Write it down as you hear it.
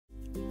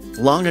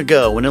Long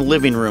ago, in a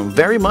living room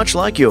very much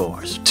like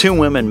yours, two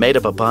women made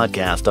up a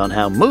podcast on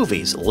how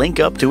movies link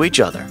up to each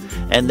other,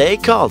 and they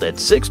called it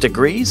 6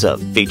 Degrees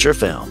of Feature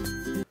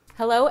Film.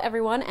 Hello,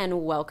 everyone,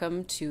 and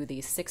welcome to the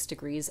 6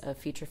 Degrees of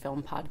Feature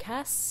Film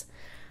podcasts.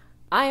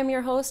 I am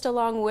your host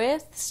along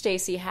with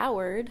Stacy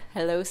Howard.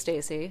 Hello,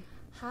 Stacy.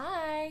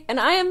 Hi. And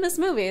I am Miss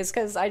Movies,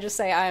 because I just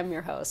say I am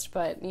your host,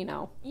 but, you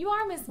know. You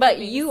are Miss Movies. But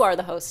you are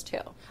the host,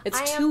 too.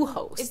 It's two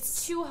hosts.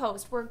 It's two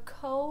hosts. We're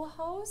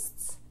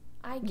co-hosts,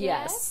 I guess.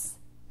 Yes.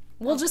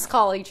 We'll just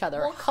call each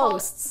other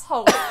hosts.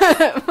 Hosts.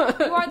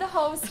 You are the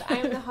host. I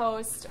am the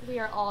host. We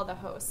are all the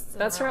hosts.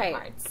 That's right.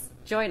 Hearts.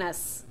 Join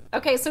us.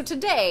 Okay, so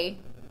today,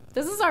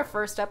 this is our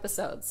first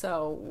episode,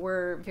 so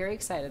we're very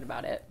excited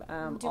about it.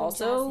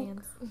 Also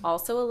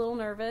a little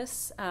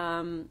nervous.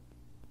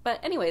 But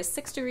anyways,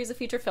 6 Degrees of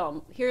Feature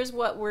Film. Here's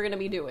what we're going to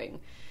be doing.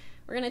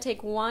 We're going to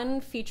take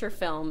one feature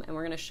film, and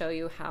we're going to show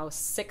you how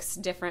 6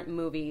 different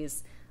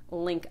movies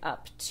link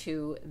up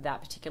to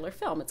that particular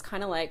film. It's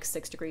kind of like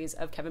 6 Degrees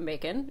of Kevin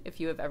Bacon, if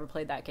you have ever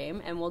played that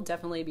game, and we'll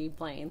definitely be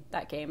playing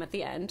that game at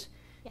the end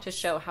to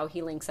show how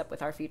he links up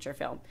with our feature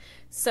film.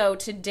 So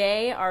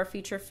today, our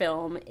feature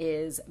film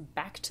is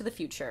Back to the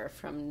Future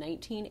from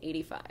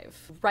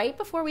 1985. Right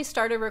before we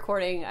started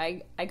recording,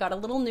 I got a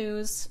little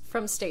news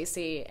from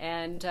Stacy,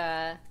 and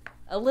I'm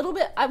a little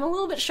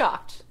bit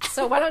shocked.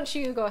 So why don't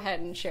you go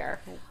ahead and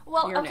share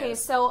your news.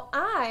 So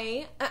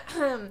I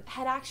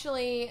had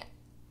actually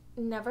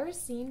never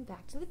seen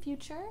Back to the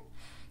Future.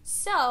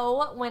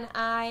 So when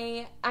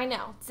I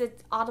know, it's an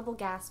audible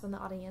gasp in the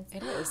audience.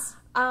 It is.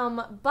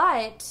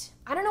 But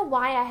I don't know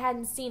why I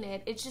hadn't seen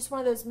it. It's just one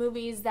of those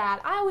movies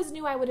that I always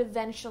knew I would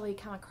eventually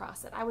come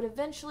across it. I would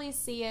eventually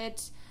see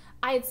it.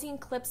 I had seen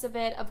clips of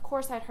it. Of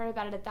course, I'd heard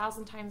about it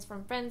 1,000 times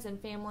from friends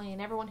and family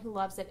and everyone who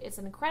loves it. It's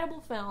an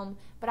incredible film,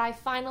 but I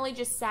finally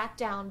just sat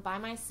down by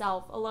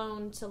myself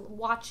alone to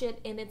watch it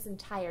in its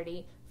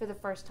entirety for the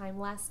first time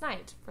last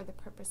night for the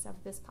purpose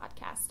of this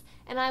podcast.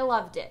 And I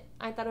loved it.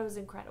 I thought it was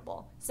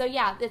incredible. So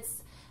yeah,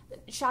 it's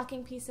a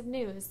shocking piece of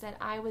news that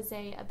I was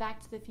a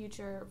Back to the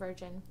Future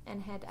virgin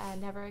and had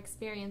never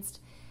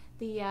experienced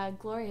the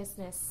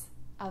gloriousness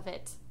of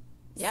it.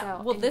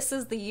 Yeah, so, this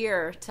is the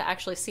year to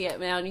actually see it.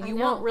 Now, you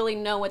won't really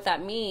know what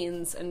that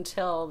means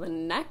until the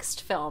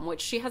next film,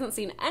 which she hasn't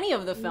seen any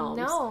of the films.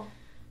 No.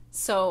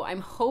 So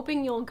I'm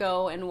hoping you'll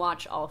go and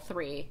watch all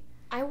 3.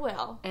 I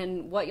will.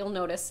 And what you'll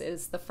notice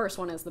is the first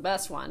one is the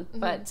best one.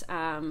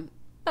 Mm-hmm.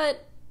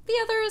 But the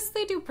others,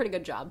 they do a pretty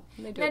good job.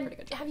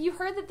 Have you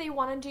heard that they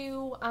want to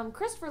do,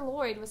 Christopher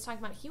Lloyd was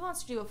talking about, he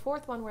wants to do a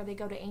 4th one where they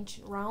go to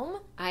ancient Rome.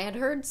 I had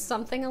heard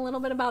something a little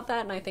bit about that,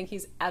 and I think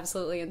he's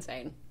absolutely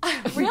insane.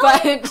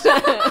 Really?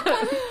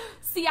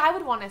 See, I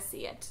would want to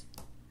see it.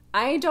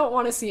 I don't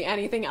want to see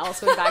anything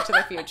else with Back to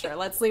the Future.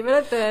 Let's leave it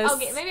at this.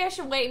 Okay, maybe I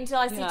should wait until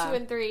I see 2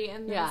 and 3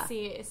 and then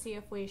see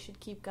if we should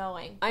keep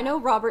going. I know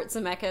Robert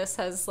Zemeckis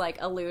has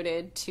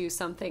alluded to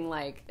something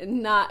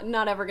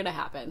not ever going to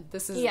happen.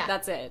 That's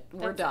it.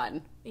 We're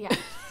done. Yeah.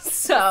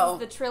 So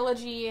the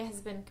trilogy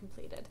has been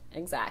completed.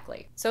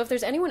 Exactly. So if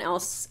there's anyone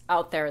else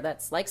out there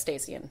that's like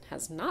Stacy and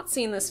has not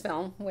seen this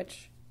film,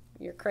 which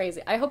you're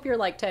crazy. I hope you're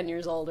 10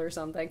 years old or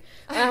something.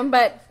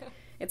 But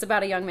it's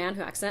about a young man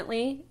who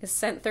accidentally is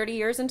sent 30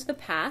 years into the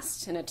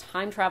past in a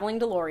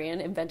time-traveling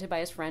DeLorean invented by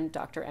his friend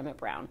Dr. Emmett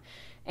Brown.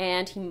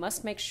 And he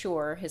must make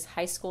sure his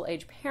high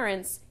school-age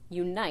parents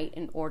unite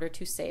in order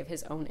to save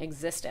his own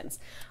existence.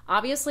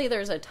 Obviously,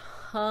 there's a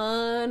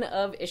ton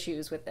of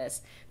issues with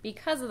this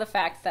because of the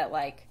fact that,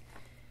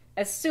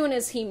 as soon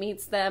as he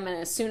meets them and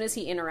as soon as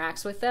he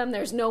interacts with them,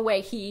 there's no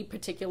way he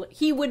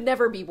would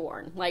never be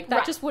born.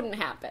 That just wouldn't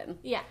happen.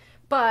 Yeah.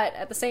 But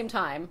at the same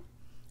time...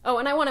 Oh,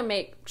 and I want to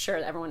make sure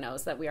that everyone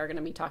knows that we are going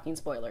to be talking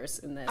spoilers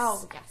in this.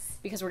 Oh, yes.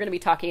 Because we're going to be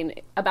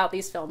talking about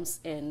these films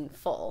in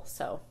full,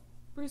 so...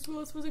 Bruce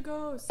Willis was a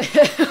ghost.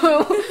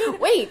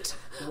 Wait,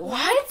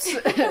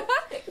 what?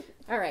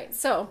 All right,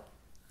 so...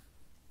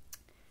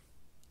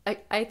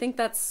 I think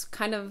that's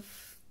kind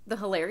of the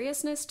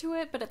hilariousness to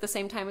it, but at the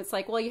same time, it's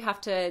you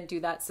have to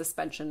do that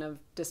suspension of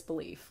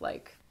disbelief,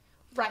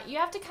 Right, you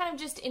have to kind of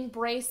just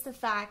embrace the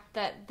fact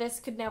that this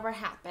could never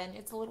happen.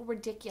 It's a little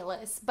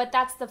ridiculous, but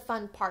that's the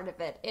fun part of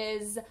it,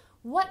 is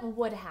what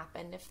would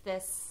happen if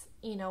this,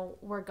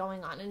 were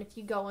going on, and if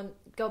you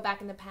go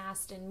back in the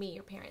past and meet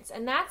your parents.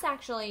 And that's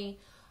actually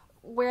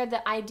where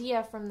the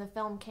idea from the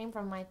film came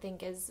from, I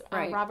think, is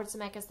Robert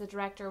Zemeckis, the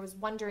director, was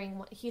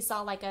wondering, he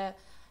saw a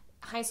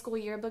high school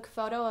yearbook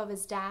photo of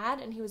his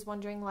dad, and he was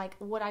wondering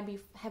would I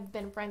have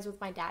been friends with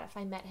my dad if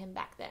I met him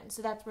back then.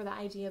 So that's where the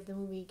idea of the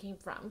movie came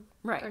from,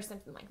 right, or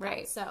something like that.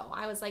 Right. So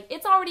I was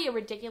it's already a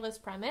ridiculous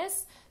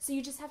premise, so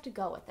you just have to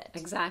go with it,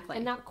 exactly,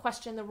 and not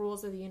question the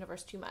rules of the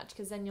universe too much,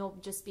 because then you'll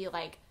just be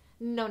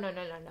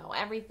no,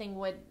 everything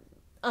would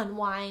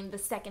unwind the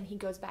second he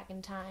goes back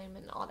in time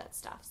and all that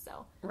stuff.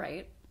 So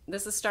right.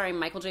 This is starring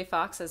Michael J.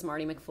 Fox as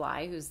Marty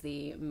McFly, who's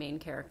the main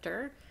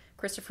character,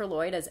 Christopher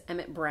Lloyd as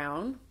Emmett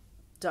Brown,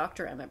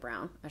 Dr. Emmett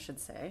Brown, I should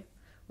say.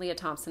 Leah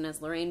Thompson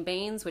as Lorraine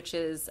Baines, which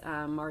is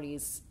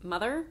Marty's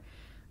mother.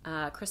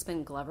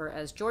 Crispin Glover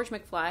as George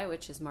McFly,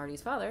 which is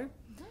Marty's father.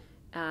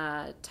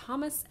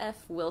 Thomas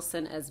F.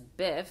 Wilson as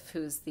Biff,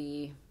 who's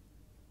the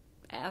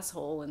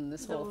asshole in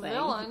this whole thing.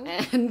 Villain.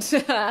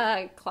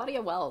 And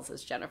Claudia Wells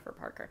as Jennifer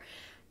Parker.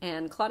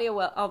 And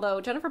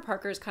although Jennifer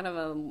Parker is kind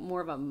of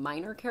more of a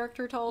minor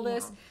character to all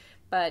this,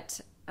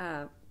 but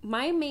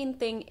my main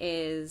thing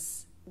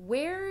is,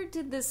 where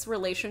did this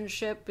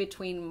relationship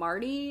between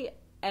Marty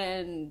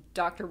and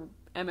Dr.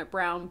 Emmett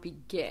Brown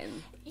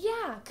begin?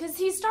 Yeah, because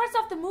he starts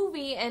off the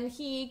movie and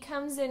he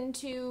comes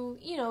into,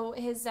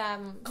 his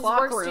Clock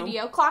work room.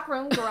 studio, clock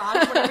room,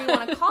 garage, whatever you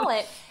want to call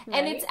it. Right.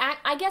 And it's,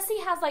 I guess he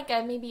has like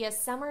maybe a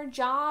summer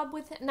job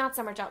not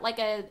summer job, like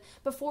a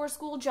before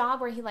school job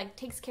where he like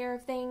takes care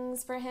of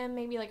things for him,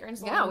 maybe like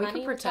earns a lot of money. Yeah, we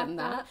can pretend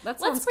that. That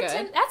sounds Let's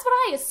pretend. good. That's what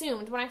I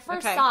assumed when I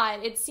first saw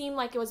it. It seemed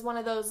like it was one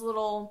of those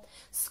little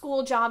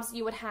school jobs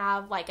you would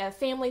have, like a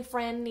family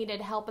friend needed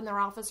help in their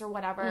office or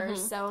whatever,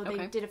 so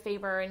they did a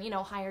favor and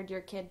hired your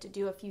kid to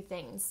do a few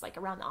things like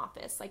around the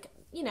office, like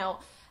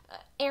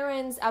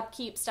errands,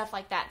 upkeep, stuff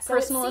like that. So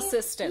personal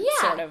assistant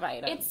sort of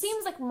items. It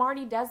seems like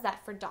Marty does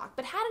that for Doc,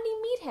 but how did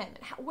he meet him?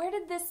 Where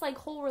did this like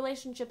whole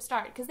relationship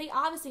start? Because they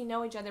obviously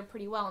know each other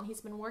pretty well, and he's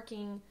been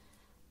working.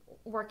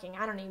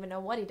 I don't even know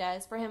what he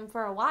does for him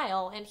for a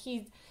while, and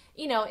he,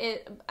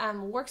 it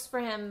works for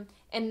him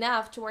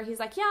enough to where he's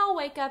like, yeah, I'll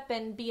wake up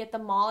and be at the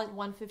mall at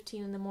 1:15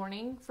 in the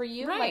morning for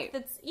you. Right.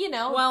 Like that's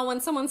Well,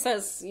 when someone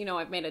says,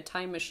 I've made a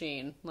time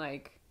machine,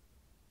 like,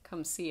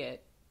 come see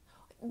it.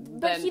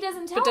 But he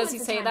doesn't tell But does him he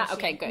it's a say time that? machine.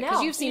 Okay, good. No,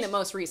 Because you've seen it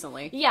most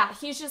recently. Yeah,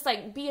 he's just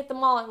like, be at the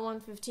mall at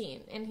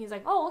 1:15. And he's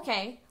like, oh,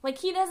 okay. Like,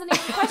 he doesn't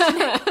even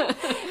question it.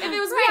 If it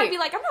was me, I'd be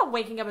like, I'm not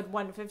waking up at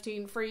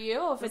 1:15 for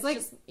you. If it's like,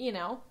 just,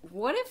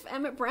 What if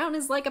Emmett Brown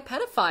is like a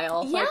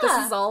pedophile? Yeah. Like,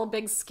 this is all a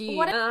big scheme.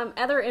 What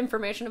other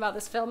information about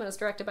this film, it was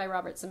directed by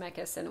Robert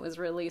Zemeckis, and it was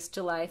released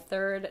July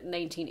 3rd,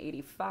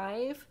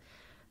 1985,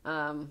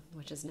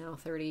 which is now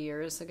 30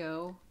 years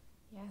ago.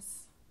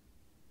 Yes.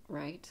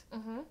 Right?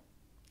 Mm-hmm.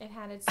 It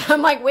had its...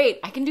 I'm like, wait,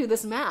 I can do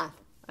this math.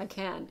 I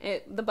can.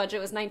 The budget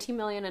was $19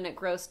 million and it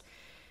grossed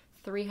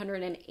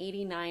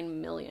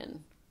 $389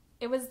 million.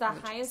 It was the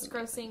highest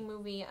grossing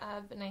movie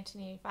of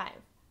 1985.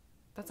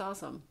 That's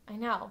awesome. I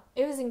know.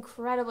 It was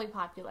incredibly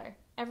popular.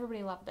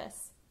 Everybody loved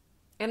this.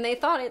 And they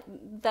thought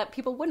that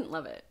people wouldn't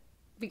love it.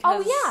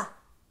 Because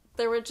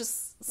there were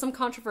just some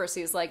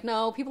controversies. Like,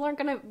 no, people aren't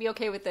going to be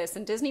okay with this.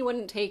 And Disney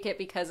wouldn't take it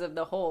because of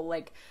the whole,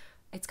 like,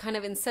 it's kind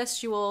of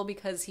incestual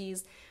because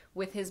he's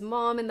with his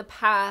mom in the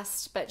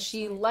past, but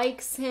she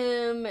likes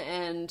him,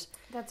 and...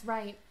 That's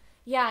right.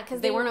 Yeah,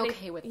 because they weren't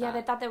okay with that. Yeah,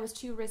 they thought that was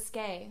too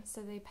risque, so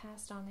they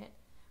passed on it.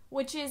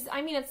 Which is,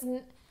 I mean,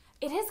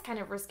 it is kind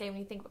of risque when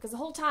you think, because the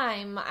whole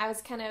time I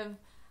was kind of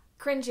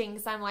cringing,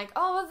 because I'm like,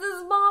 oh, it's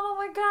his mom, oh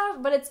my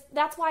god. But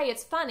that's why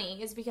it's funny,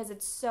 is because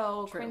it's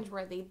so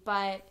cringeworthy.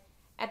 But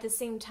at the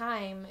same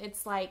time,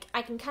 it's like,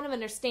 I can kind of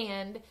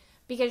understand...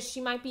 Because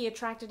she might be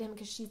attracted to him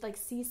because she like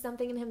sees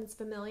something in him that's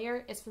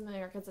familiar. It's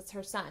familiar because it's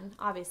her son,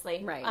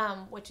 obviously. Right.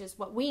 Which is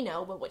what we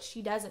know, but what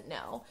she doesn't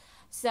know.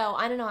 So,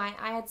 I don't know.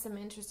 I had some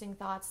interesting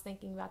thoughts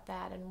thinking about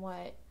that and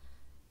what,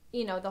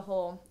 the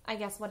whole, I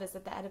guess, what is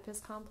it, the Oedipus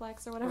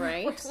complex or whatever?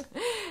 Right.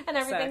 And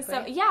everything.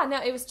 Exactly. So, yeah,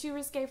 no, it was too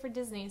risque for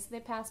Disney, so they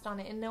passed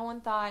on it. And no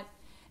one thought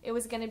it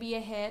was going to be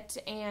a hit.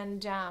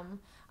 And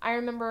I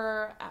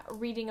remember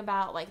reading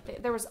about,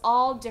 like, there was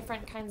all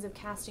different kinds of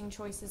casting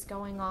choices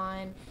going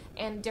on,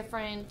 and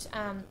different,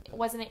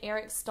 wasn't it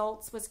Eric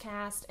Stoltz was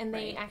cast, and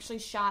they actually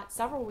shot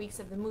several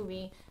weeks of the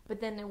movie, but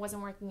then it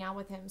wasn't working out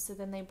with him, so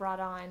then they brought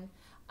on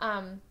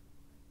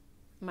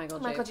Michael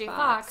J.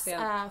 Fox,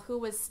 who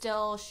was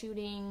still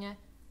shooting...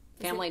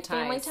 Family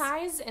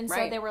Ties, and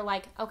so they were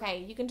like,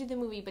 okay, you can do the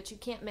movie, but you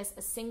can't miss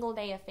a single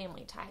day of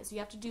Family Ties. You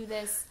have to do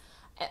this...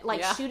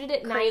 shoot it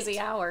at night. Crazy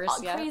hours.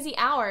 Crazy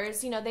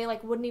hours. They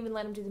like wouldn't even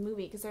let him do the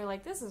movie because they're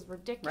like, this is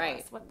ridiculous.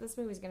 Right. What this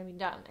movie's going to be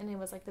dumb. And it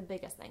was like the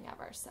biggest thing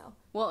ever. So.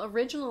 Well,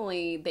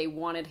 originally they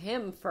wanted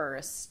him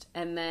first,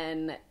 and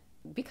then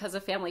because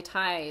of Family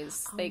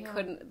Ties, they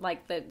couldn't,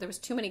 like, there was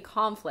too many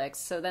conflicts,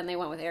 so then they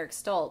went with Eric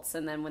Stoltz,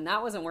 and then when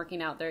that wasn't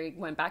working out, they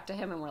went back to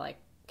him and were like,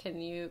 can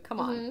you, come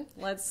on,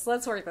 let's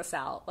work this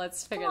out.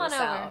 Let's figure this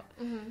out.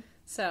 Mm-hmm.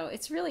 So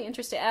it's really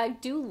interesting. I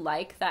do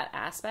like that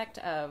aspect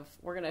of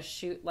we're going to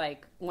shoot,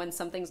 like, when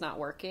something's not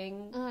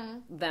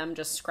working, them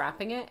just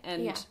scrapping it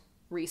and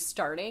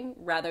restarting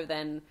rather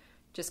than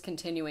just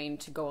continuing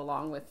to go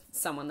along with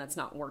someone that's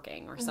not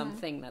working or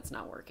something that's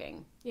not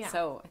working. Yeah.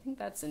 So I think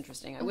that's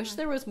interesting. I wish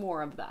there was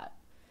more of that.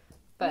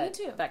 But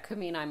me too. That could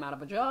mean I'm out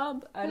of a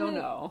job. I don't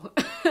know.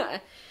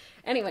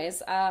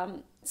 Anyways,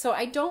 so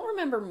I don't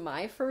remember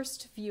my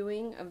first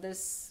viewing of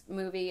this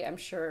movie. I'm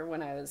sure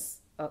when I was,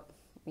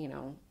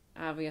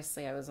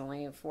 obviously I was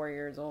only 4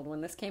 years old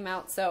when this came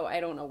out, so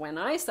I don't know when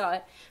I saw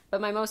it. But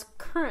my most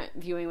current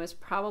viewing was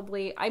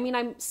probably,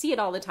 I see it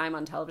all the time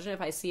on television.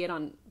 If I see it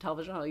on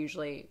television, I'll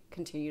usually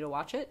continue to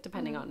watch it,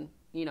 depending on,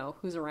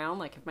 who's around.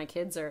 Like, if my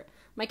kids,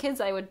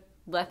 I would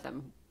let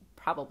them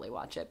probably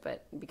watch it,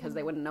 but because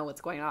they wouldn't know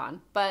what's going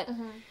on. But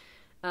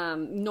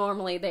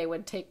Normally they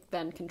would take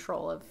then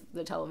control of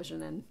the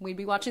television and we'd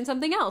be watching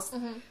something else.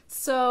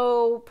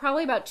 So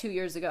probably about 2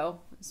 years ago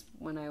is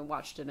when I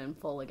watched it in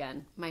full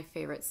again. My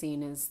favorite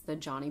scene is the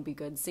Johnny Be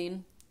Good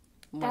scene.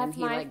 That's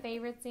my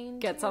favorite scene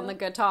gets too. on the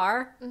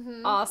guitar.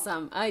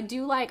 Awesome.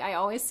 I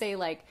always say,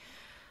 like,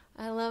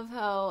 I love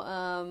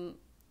how,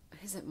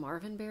 is it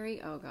Marvin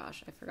Berry? Oh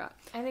gosh, I forgot.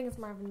 I think it's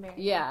Marvin Berry.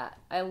 Yeah,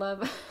 I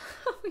love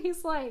how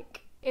he's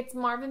like... It's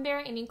Marvin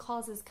Berry, and he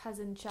calls his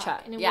cousin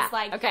Chuck. And it yeah. was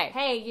like, okay.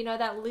 Hey, you know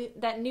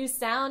that new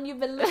sound you've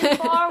been looking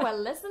for? Well,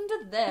 listen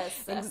to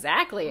this.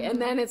 Exactly.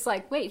 And then it's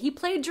like, wait, he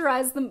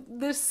plagiarized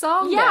this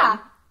song Yeah,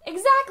 then.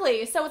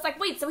 Exactly. So it's like,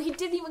 wait, so he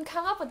didn't even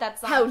come up with that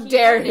song. How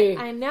dare he?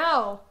 I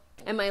know.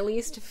 And my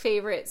least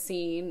favorite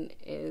scene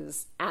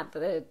is at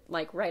the,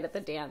 like, right at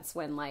the dance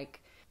when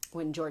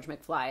George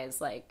McFly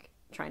is, like,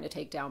 trying to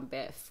take down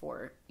Biff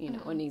or, you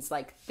know, and he's,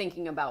 like,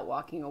 thinking about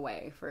walking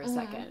away for a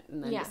second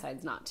and then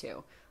decides not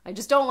to. I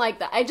just don't like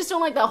that. I just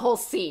don't like that whole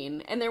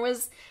scene. And there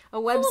was a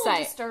website. It's a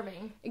little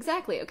disturbing.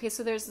 Exactly. Okay,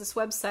 so there's this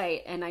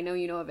website, and I know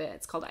you know of it.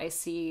 It's called I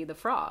See the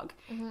Frog.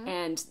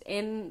 And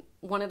in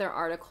one of their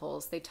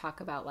articles, they talk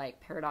about, like,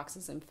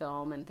 paradoxes in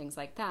film and things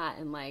like that,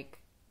 and, like,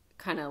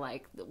 kind of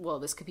like, well,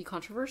 this could be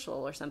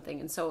controversial or something.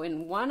 And so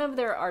in one of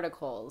their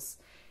articles,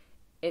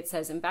 it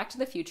says, in Back to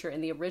the Future, in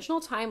the original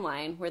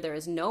timeline where there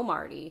is no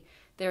Marty,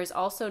 there is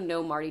also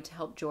no Marty to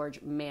help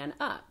George man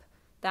up.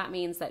 That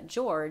means that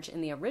George, in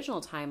the original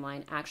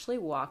timeline, actually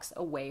walks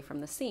away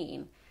from the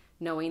scene,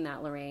 knowing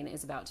that Lorraine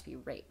is about to be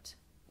raped,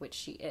 which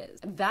she is.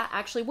 That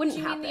actually wouldn't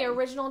happen. You mean the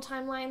original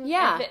timeline?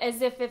 Yeah.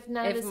 As if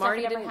none of this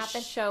Marty stuff had ever didn't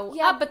happened? show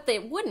up, but they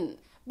wouldn't.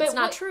 But it's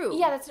not true.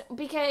 Yeah, that's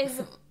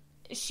because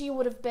she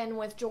would have been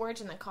with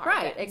George in the car.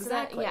 Right, then.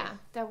 exactly. So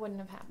that wouldn't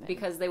have happened.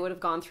 Because they would have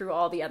gone through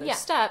all the other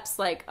steps,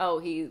 like, oh,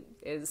 he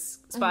is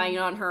spying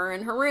on her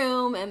in her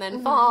room, and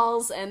then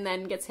falls, and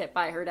then gets hit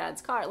by her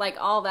dad's car. Like,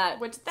 all that.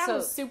 Which,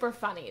 was super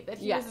funny, that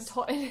he was a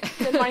toy.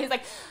 He's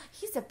like,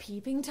 he's a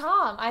peeping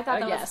Tom. I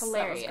thought that was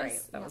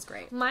hilarious. That was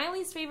great. My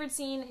least favorite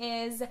scene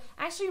is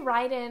actually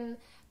right in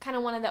kind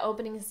of one of the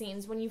opening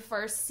scenes when you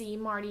first see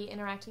Marty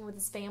interacting with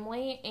his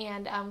family,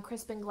 and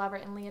Crispin Glover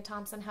and Leah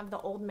Thompson have the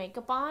old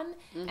makeup on,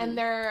 and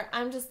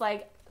I'm just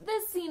like,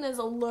 this scene is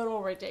a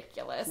little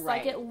ridiculous.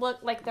 Right. Like, it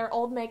looked like their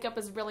old makeup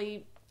is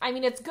really, I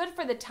mean, it's good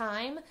for the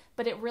time,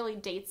 but it really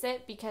dates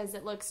it because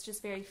it looks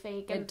just very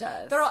fake. And it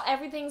does.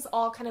 Everything's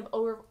all kind of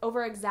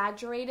over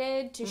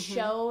exaggerated to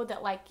show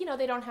that, like, you know,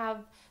 they're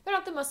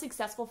not the most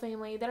successful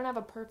family. They don't have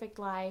a perfect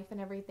life and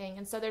everything.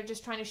 And so they're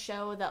just trying to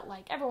show that,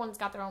 like, everyone's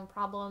got their own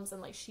problems,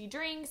 and, like, she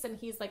drinks and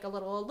he's, like, a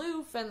little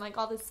aloof and, like,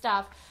 all this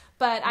stuff.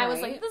 But I was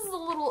like, this is a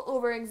little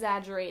over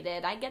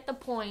exaggerated. I get the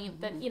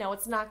point that, you know,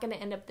 it's not going to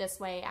end up this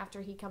way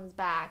after he comes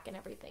back and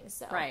everything.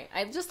 So right.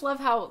 I just love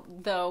how,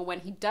 though,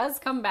 when he does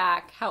come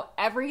back, how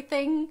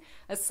everything,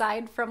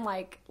 aside from,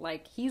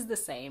 like he's the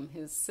same,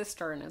 his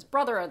sister and his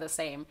brother are the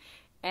same,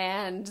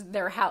 and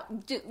their house,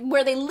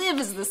 where they live,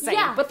 is the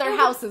same, but their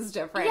house is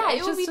different. Yeah,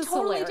 it's it would be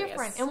totally hilarious.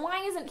 different. And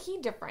why isn't he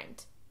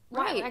different?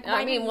 Right. Like,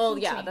 I mean, well,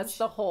 yeah, change? that's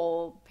the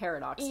whole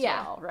paradox to it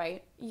all,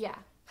 right? Yeah.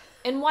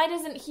 And why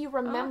doesn't he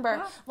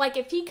remember? Like,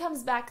 if he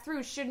comes back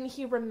through, shouldn't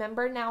he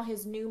remember now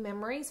his new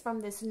memories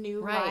from this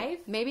new life?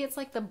 Maybe it's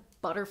like the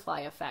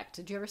butterfly effect.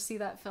 Did you ever see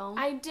that film?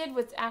 I did,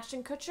 with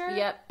Ashton Kutcher.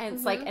 Yep. And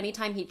it's like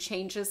anytime he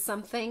changes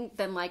something,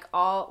 then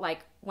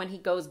when he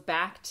goes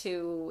back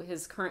to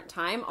his current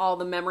time, all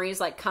the memories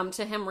like come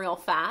to him real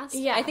fast.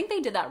 Yeah. I think they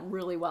did that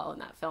really well in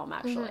that film,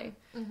 actually.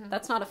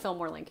 That's not a film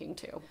we're linking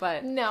to,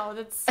 but No,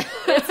 it's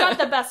not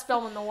the best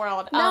film in the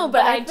world. No,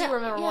 but I do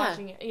remember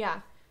watching it. Yeah.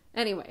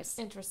 Anyways.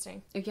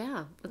 Interesting.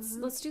 Yeah.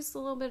 Let's do a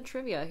little bit of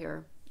trivia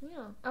here.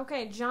 Yeah.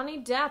 Okay,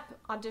 Johnny Depp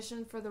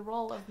auditioned for the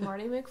role of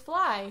Marty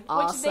McFly,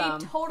 Awesome. which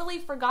they totally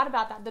forgot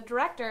about that. The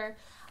director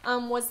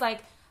was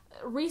like,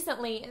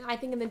 recently, I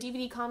think in the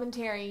DVD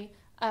commentary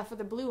for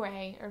the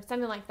Blu-ray or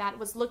something like that,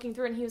 was looking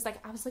through, and he was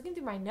like, I was looking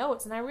through my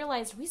notes, and I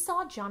realized we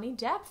saw Johnny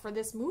Depp for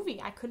this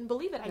movie. I couldn't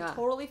believe it. I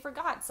totally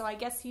forgot. So I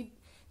guess he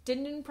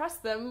didn't impress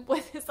them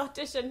with his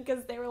audition,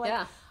 because they were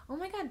like, oh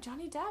my god,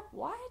 Johnny Depp,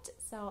 what?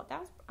 So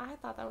I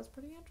thought that was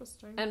pretty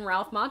interesting. And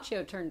Ralph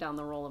Macchio turned down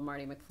the role of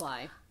Marty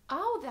McFly.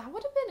 Oh, that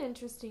would have been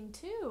interesting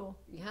too.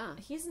 Yeah.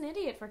 He's an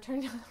idiot for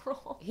turning down the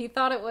role. He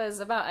thought it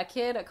was about a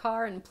kid, a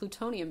car, and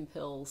plutonium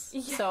pills.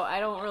 Yeah. So I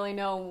don't really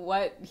know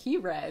what he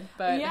read,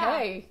 but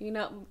hey, you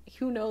know,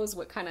 who knows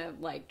what kind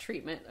of like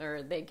treatment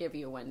or they give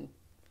you when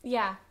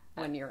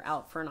you're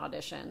out for an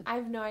audition. I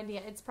have no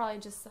idea. It's probably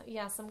just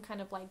some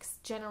kind of like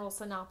general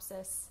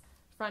synopsis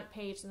front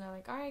page, and they're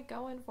like, all right,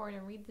 go in for it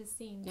and read this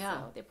scene. Yeah.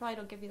 So they probably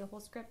don't give you the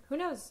whole script. Who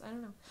knows? I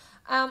don't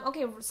know.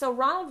 Okay, so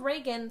Ronald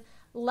Reagan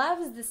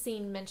loves the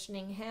scene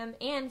mentioning him,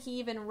 and he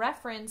even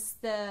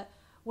referenced the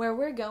 "Where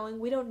We're Going,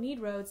 We Don't Need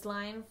Roads"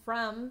 line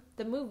from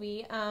the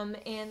movie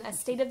in a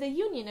State of the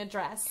Union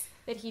address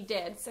that he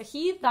did. So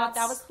he thought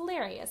that was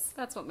hilarious.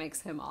 That's what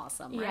makes him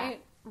awesome, right?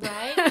 Yeah.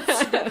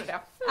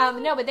 Right?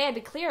 No, but they had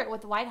to clear it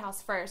with the White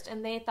House first,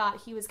 and they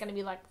thought he was going to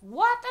be like,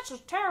 what? That's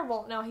just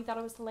terrible. No, he thought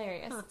it was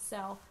hilarious.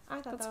 So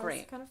I thought that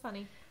was kind of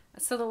funny.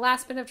 So the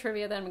last bit of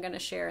trivia that I'm going to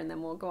share, and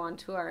then we'll go on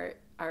to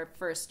our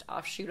first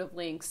offshoot of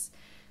links,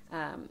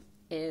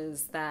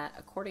 is that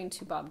according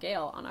to Bob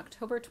Gale, on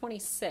October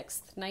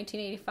 26th,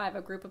 1985,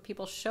 a group of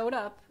people showed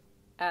up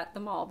at the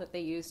mall that they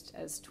used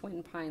as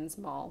Twin Pines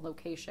Mall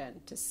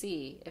location to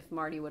see if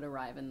Marty would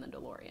arrive in the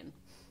DeLorean.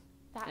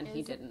 And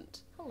he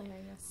didn't.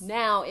 Hilarious.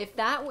 Now,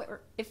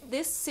 if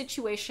this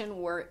situation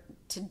were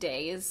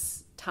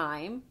today's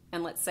time,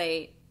 and let's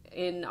say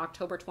in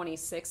October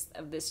 26th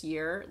of this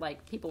year,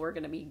 like, people were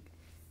going to be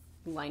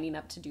lining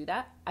up to do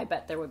that, I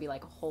bet there would be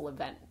like a whole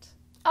event.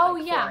 Oh,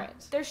 like, yeah. for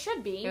it. There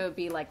should be. It would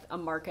be like a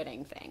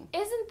marketing thing.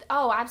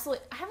 Oh,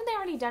 absolutely. Haven't they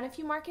already done a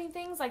few marketing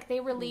things? Like, they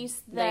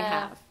released They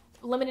have.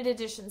 limited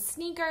edition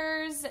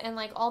sneakers and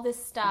like all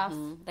this stuff.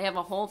 Mm-hmm. They have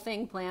a whole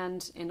thing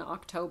planned in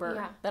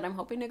October that I'm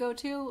hoping to go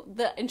to.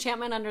 The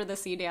Enchantment Under the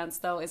Sea dance,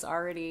 though, is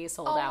already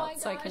sold out,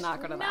 so I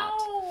cannot go to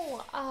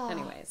that.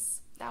 Anyways.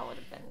 That would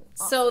have been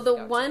awesome. So the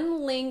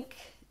one link...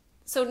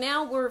 So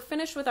now we're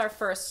finished with our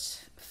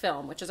first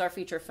film, which is our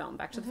feature film.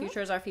 Back to the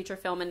Future is our feature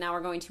film, and now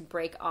we're going to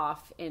break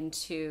off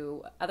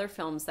into other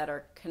films that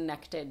are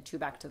connected to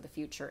Back to the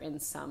Future in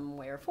some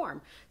way or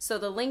form. So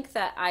the link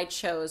that I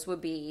chose would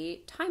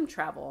be time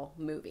travel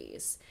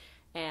movies.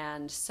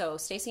 And so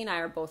Stacy and I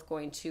are both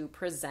going to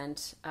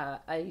present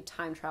a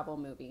time travel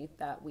movie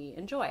that we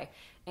enjoy.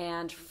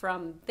 And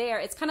from there,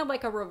 it's kind of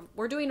like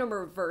we're doing a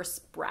reverse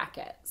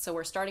bracket. So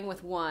we're starting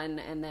with one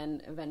and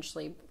then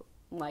eventually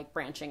like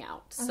branching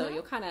out. So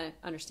you'll kind of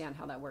understand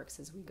how that works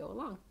as we go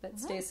along. But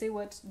Stacy,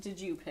 what did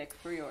you pick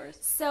for yours?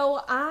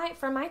 So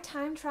for my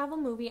time travel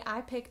movie,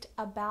 I picked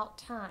About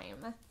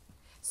Time.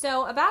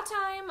 So About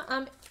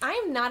Time, I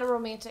am not a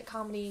romantic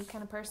comedy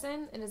kind of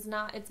person.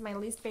 It's my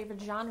least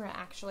favorite genre,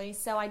 actually.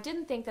 So I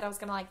didn't think that I was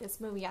going to like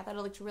this movie. I thought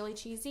it looked really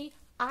cheesy.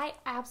 I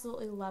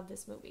absolutely love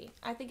this movie.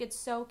 I think it's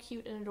so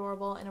cute and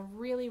adorable and a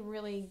really,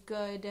 really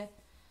good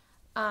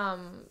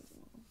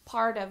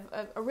part of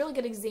a really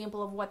good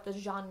example of what the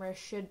genre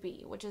should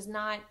be, which is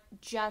not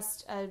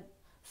just a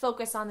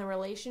focus on the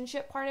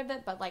relationship part of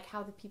it, but like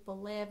how the people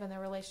live and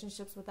their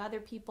relationships with other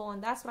people,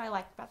 and that's what I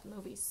liked about the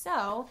movie.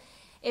 So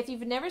if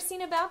you've never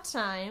seen About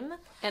Time...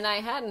 And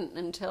I hadn't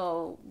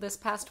until this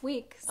past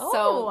week.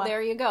 So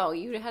there you go.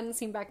 You hadn't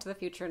seen Back to the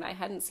Future, and I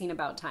hadn't seen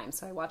About Time.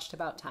 So I watched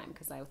About Time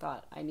because I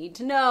thought I need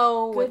to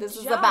know what this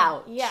is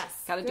about.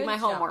 Yes. Got to do my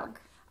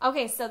homework.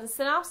 Okay, so the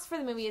synopsis for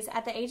the movie is,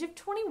 at the age of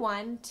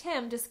 21,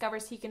 Tim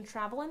discovers he can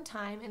travel in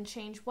time and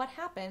change what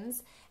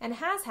happens and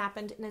has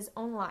happened in his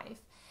own life.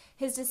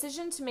 His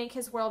decision to make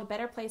his world a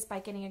better place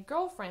by getting a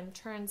girlfriend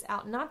turns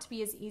out not to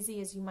be as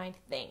easy as you might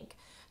think.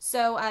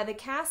 So the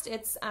cast,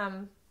 it's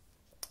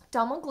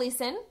Domhnall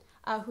Gleeson,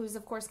 who's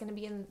of course going to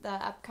be in the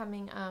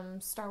upcoming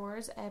Star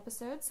Wars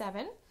Episode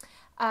 7.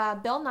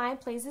 Bill Nye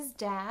plays his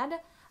dad.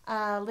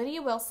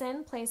 Lydia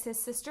Wilson plays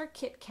his sister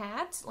Kit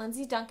Kat.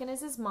 Lindsay Duncan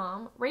is his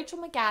mom. Rachel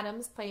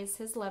McAdams plays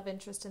his love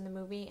interest in the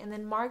movie. And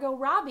then Margot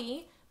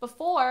Robbie,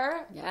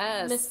 before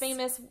Miss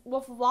Famous,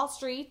 Wolf of Wall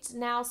Street,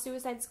 now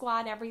Suicide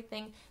Squad,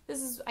 everything.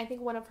 This is, I think,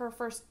 one of her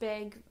first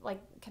big, like,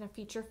 kind of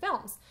feature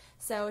films.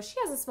 So she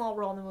has a small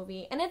role in the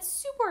movie, and it's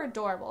super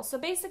adorable. So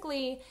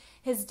basically,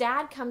 his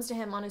dad comes to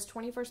him on his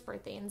 21st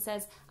birthday and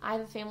says, I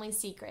have a family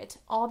secret.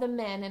 All the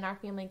men in our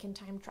family can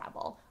time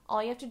travel.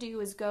 All you have to do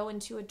is go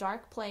into a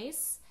dark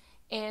place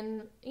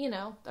in,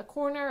 a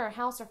corner or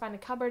house, or find a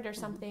cupboard or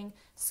something,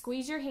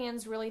 squeeze your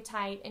hands really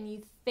tight, and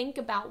you think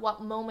about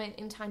what moment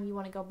in time you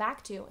want to go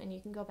back to, and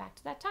you can go back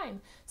to that time.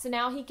 So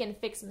now he can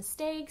fix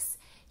mistakes.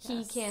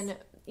 He can,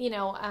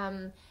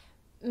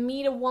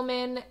 meet a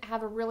woman,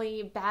 have a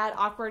really bad,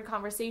 awkward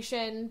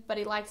conversation, but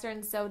he likes her,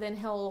 and so then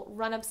he'll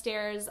run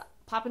upstairs,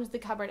 pop into the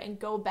cupboard, and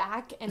go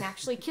back and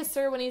actually kiss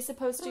her when he's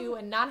supposed to,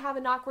 and not have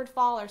an awkward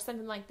fall or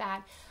something like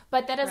that.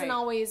 But that doesn't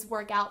always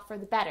work out for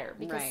the better,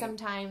 because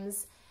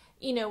sometimes...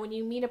 when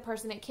you meet a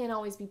person, it can't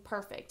always be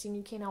perfect, and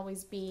you can't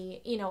always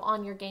be,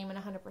 on your game and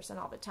 100%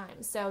 all the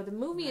time. So the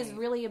movie is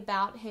really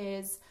about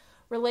his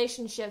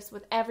relationships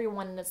with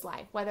everyone in his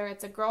life, whether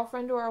it's a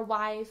girlfriend or a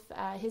wife,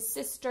 his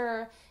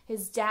sister,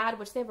 his dad,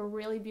 which they have a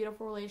really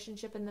beautiful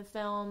relationship in the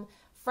film,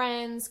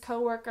 friends,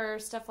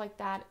 coworkers, stuff like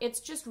that.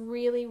 It's just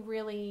really,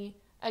 really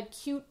a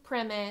cute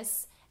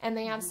premise, and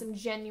they have some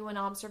genuine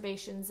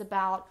observations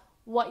about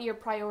what your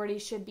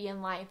priorities should be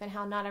in life and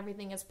how not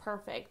everything is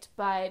perfect,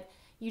 but...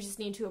 you just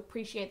need to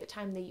appreciate the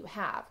time that you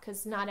have,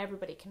 because not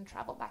everybody can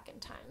travel back in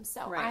time.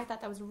 So I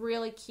thought that was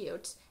really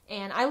cute,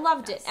 and I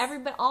loved it.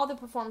 All the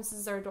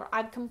performances are adorable.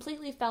 I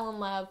completely fell in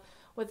love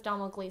with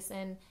Domhnall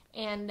Gleeson,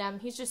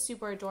 and he's just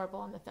super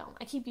adorable in the film.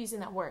 I keep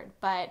using that word,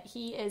 but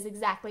he is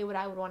exactly what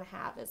I would want to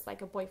have as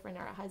like a boyfriend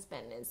or a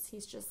husband.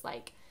 He's just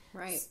like,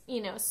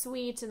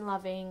 sweet and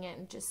loving,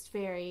 and just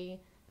very,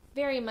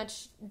 very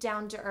much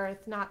down to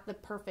earth, not the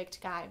perfect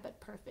guy,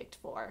 but perfect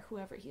for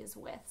whoever he is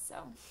with. So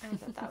I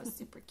thought that was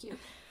super cute.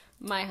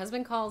 My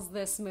husband calls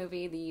this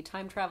movie the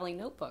time traveling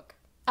Notebook.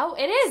 Oh,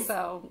 it is.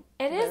 So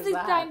it is the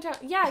time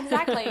travel. Yeah,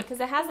 exactly, because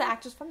it has the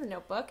actors from the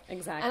Notebook.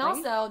 Exactly. And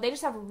also, they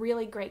just have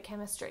really great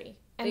chemistry,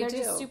 and they're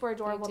just super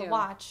adorable to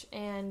watch.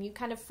 And you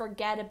kind of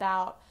forget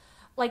about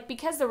like,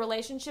 because the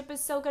relationship is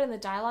so good and the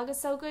dialogue is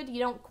so good, you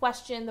don't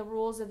question the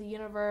rules of the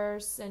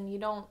universe, and you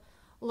don't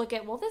look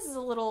at, well, this is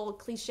a little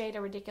cliched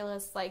or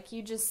ridiculous. Like,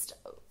 you just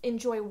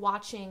enjoy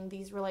watching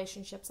these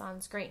relationships on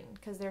screen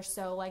because they're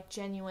so, like,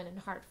 genuine and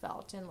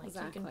heartfelt, and, like,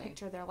 you can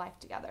picture their life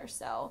together.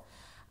 So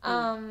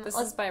this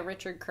is by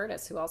Richard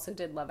Curtis, who also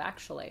did Love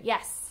Actually.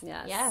 Yes.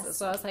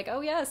 So I was like,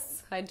 oh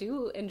yes, I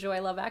do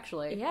enjoy Love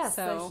Actually. Yes,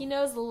 so he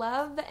knows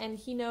love, and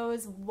he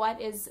knows what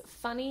is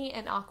funny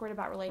and awkward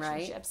about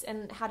relationships,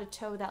 and how to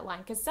toe that line.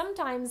 Because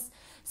sometimes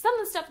some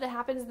of the stuff that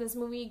happens in this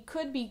movie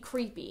could be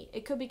creepy.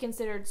 It could be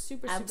considered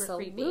super creepy.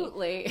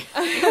 Absolutely.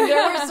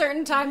 There were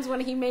certain times when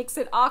he makes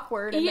it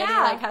awkward, and then he,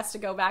 like, has to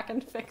go back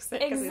and fix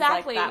it.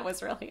 Exactly. He's like, that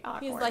was really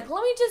awkward. He's like,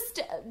 let me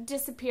just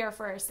disappear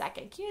for a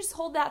second. Can you just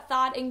hold that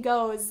thought? And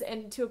goes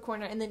into a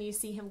corner, and then you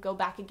see him go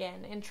back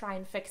again and try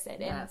and fix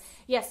it. And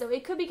so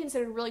it could be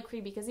considered really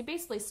creepy because he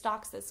basically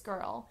stalks this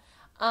girl.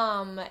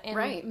 And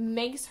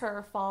makes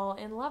her fall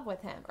in love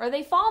with him. Or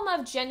they fall in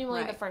love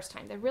genuinely the first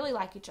time. They really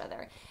like each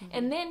other. Mm-hmm.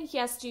 And then he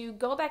has to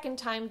go back in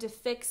time to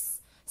fix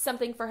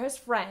something for his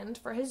friend,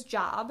 for his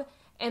job.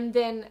 And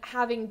then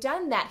having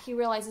done that, he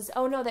realizes,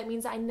 oh no, that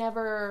means I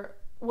never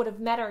would have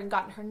met her and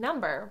gotten her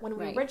number when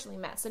we originally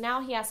met. So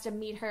now he has to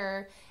meet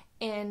her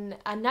in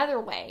another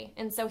way.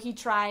 And so he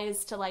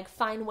tries to, like,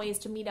 find ways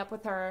to meet up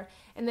with her,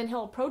 and then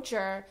he'll approach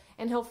her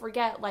and he'll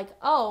forget, like,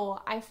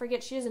 oh, I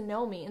forget she doesn't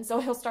know me. And so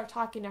he'll start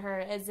talking to her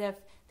as if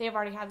they've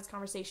already had this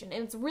conversation.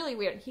 And it's really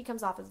weird. He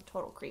comes off as a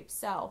total creep.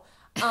 So,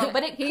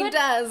 but it he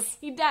does.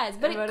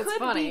 But it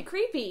could be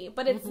creepy,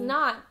 but it's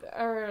not,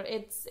 or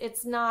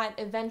it's not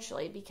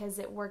eventually, because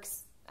it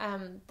works,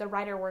 the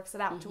writer works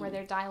it out to where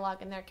their dialogue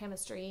and their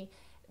chemistry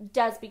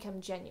does become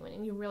genuine,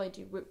 and you really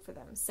do root for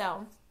them.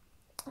 So,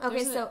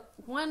 okay,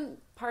 one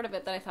part of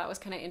it that I thought was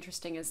kind of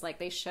interesting is, like,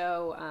 they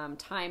show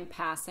time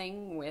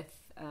passing with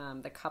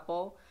the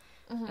couple,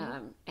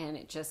 and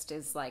it just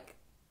is like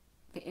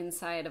the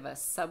inside of a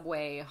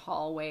subway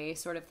hallway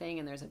sort of thing,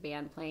 and there's a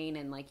band playing,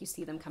 and, like, you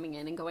see them coming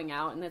in and going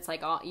out, and it's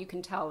like you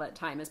can tell that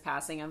time is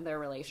passing of their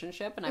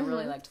relationship, and I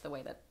really liked the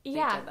way that they did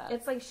that.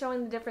 It's like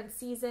showing the different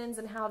seasons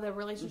and how the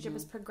relationship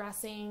is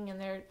progressing,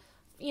 and they're,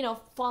 you know,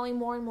 falling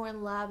more and more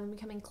in love and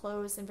becoming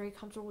close and very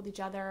comfortable with each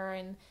other.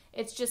 And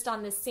it's just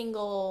on this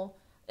single,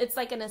 it's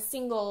like in a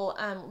single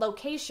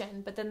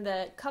location, but then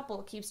the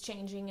couple keeps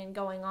changing and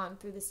going on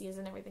through the season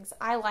and everything. So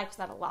I liked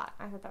that a lot.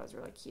 I thought that was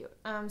really cute.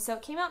 So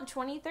it came out in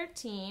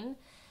 2013.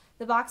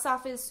 The box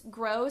office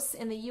gross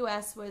in the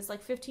U.S. was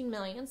like 15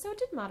 million, so it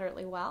did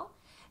moderately well.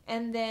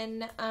 And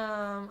then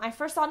I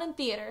first saw it in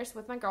theaters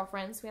with my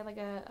girlfriends. We had like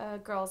a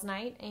girls'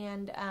 night,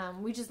 and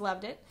we just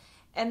loved it.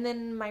 And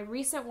then my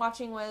recent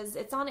watching was,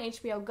 it's on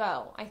HBO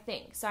Go, I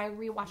think. So I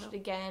rewatched it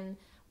again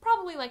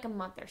probably like a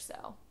month or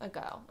so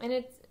ago.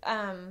 And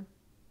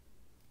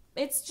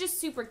it's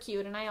just super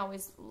cute. And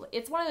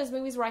it's one of those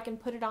movies where I can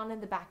put it on in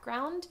the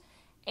background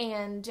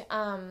and,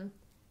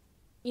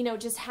 you know,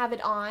 just have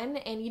it on.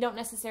 And you don't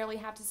necessarily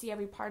have to see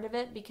every part of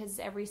it, because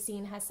every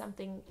scene has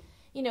something,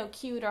 you know,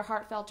 cute or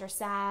heartfelt or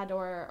sad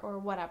or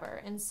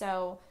whatever. And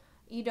so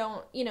you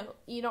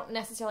don't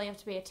necessarily have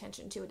to pay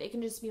attention to it. It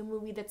can just be a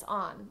movie that's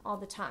on all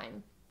the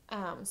time.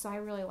 So I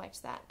really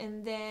liked that.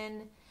 And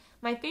then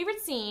my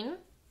favorite scene,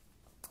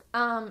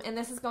 and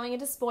this is going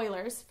into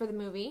spoilers for the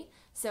movie,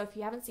 so if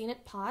you haven't seen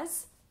it,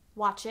 pause,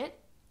 watch it,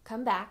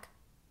 come back.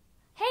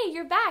 Hey,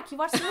 you're back. You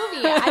watched the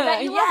movie. I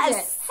bet you loved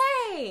it.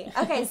 Hey!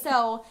 Okay,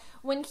 so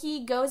when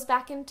he goes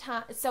back in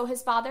time, so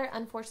his father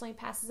unfortunately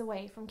passes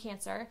away from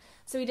cancer,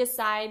 so he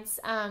decides,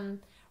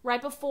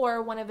 right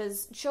before one of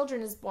his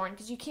children is born,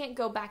 because you can't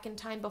go back in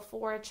time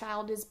before a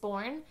child is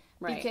born,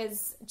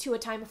 because to a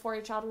time before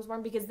a child was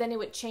born, because then it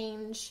would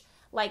change,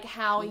 like,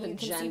 how you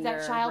conceive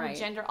that child, the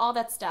gender, all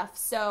that stuff.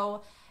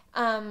 So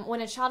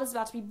when a child is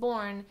about to be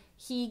born,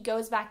 he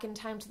goes back in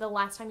time to the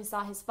last time he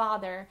saw his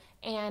father,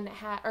 and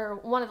or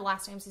one of the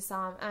last times he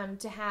saw him,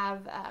 to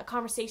have a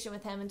conversation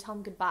with him and tell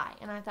him goodbye.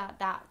 And I thought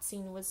that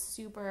scene was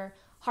super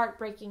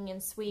heartbreaking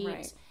and sweet.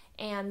 Right.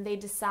 And they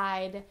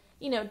decide,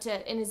 you know,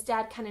 and his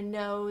dad kind of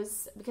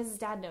knows, because his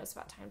dad knows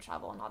about time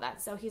travel and all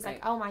that. So he's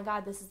like, oh my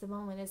God, this is the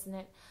moment, isn't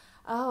it?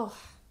 Oh,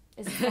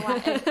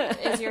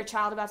 is your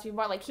child about to be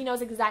born? Like, he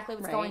knows exactly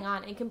what's going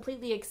on and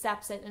completely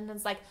accepts it. And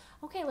it's like,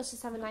 okay, let's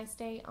just have a nice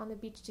day on the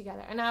beach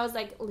together. And I was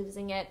like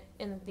losing it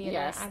in the theater.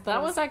 Yes,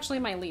 that was actually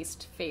my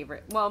least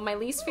favorite. Well, my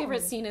least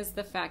favorite scene is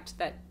the fact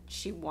that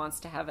she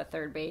wants to have a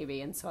third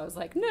baby. And so I was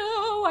like,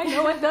 no, I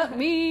know what that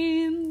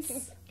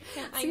means.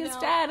 Can't see his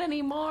dad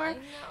anymore.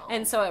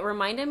 And so it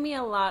reminded me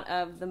a lot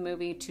of the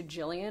movie To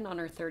Jillian on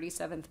her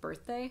 37th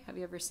birthday. Have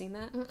you ever seen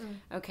that? Mm-mm.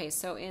 Okay,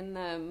 so in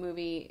the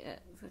movie,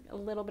 a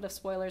little bit of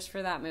spoilers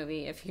for that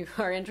movie if you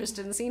are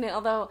interested in seeing it,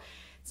 although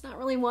it's not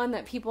really one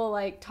that people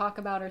like talk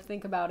about or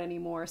think about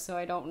anymore, so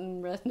I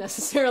don't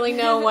necessarily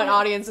know what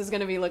audience is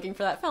going to be looking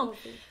for that film.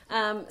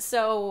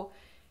 So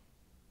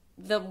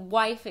the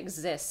wife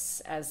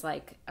exists as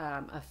like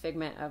a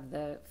figment of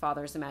the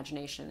father's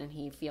imagination, and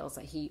he feels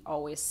that he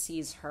always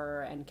sees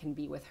her and can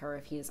be with her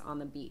if he is on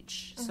the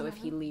beach. Mm-hmm. So if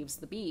he leaves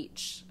the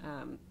beach,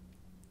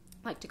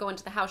 like to go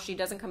into the house. She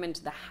doesn't come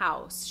into the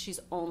house. She's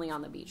only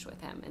on the beach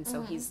with him. And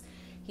so he's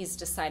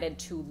decided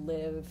to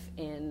live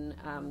in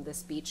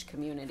this beach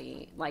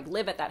community, like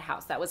live at that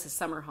house. That was his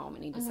summer home.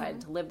 And he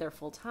decided to live there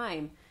full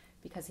time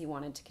because he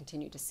wanted to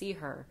continue to see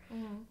her.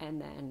 And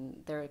then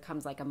there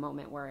comes like a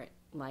moment where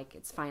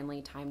it's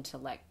finally time to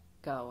let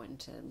go and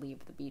to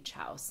leave the beach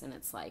house. And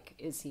it's like,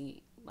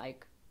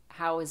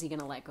 how is he going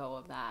to let go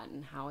of that?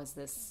 And how is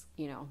this,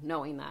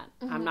 knowing that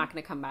I'm not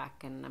going to come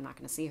back and I'm not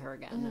going to see her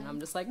again. And I'm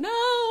just like, no,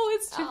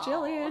 it's to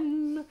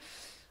Jillian.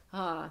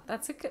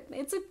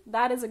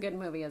 That is a good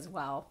movie as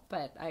well.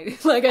 But I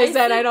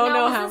don't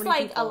know how many people. Was this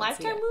like a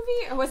Lifetime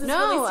movie, or was this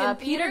released in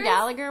Peter theaters?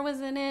 Gallagher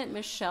was in it.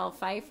 Michelle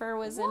Pfeiffer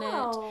was in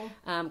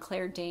it.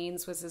 Claire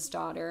Danes was his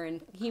daughter,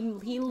 and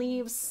he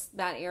leaves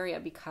that area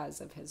because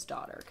of his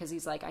daughter. Because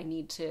he's like, I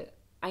need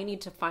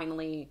to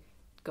finally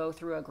go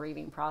through a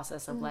grieving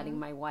process of letting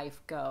my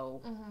wife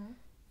go,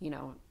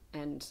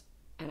 and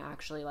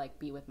actually like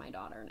be with my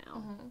daughter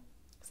now.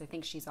 Because I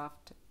think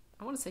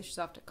I want to say she's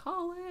off to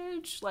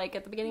college, like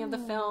at the beginning of the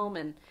film.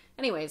 And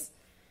anyways,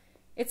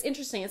 it's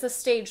interesting. It's a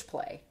stage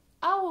play.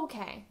 Oh,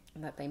 okay.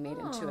 That they made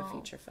into a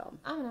feature film.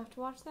 I'm going to have to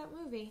watch that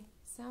movie.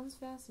 Sounds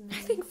fascinating.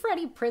 I think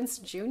Freddie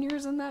Prinze Jr.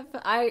 is in that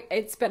film.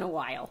 It's been a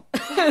while,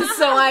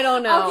 so I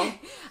don't know. Okay.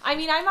 I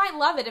mean, I might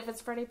love it if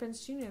it's Freddie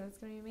Prinze Jr. That's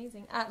going to be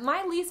amazing.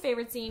 My least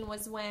favorite scene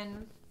was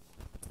when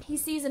he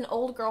sees an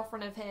old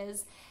girlfriend of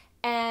his,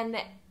 and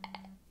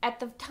at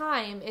the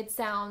time, it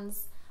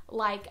sounds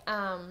like,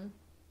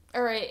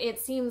 or it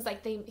seems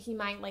like he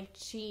might like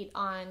cheat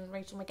on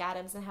Rachel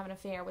McAdams and have an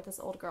affair with this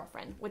old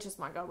girlfriend, which is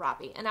Margot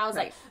Robbie. And I was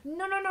like,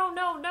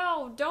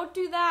 no, don't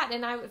do that.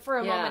 And for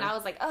a moment I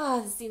was like,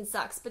 oh, this scene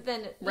sucks. But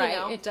then,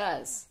 it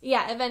does.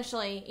 Yeah,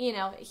 eventually,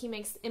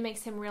 it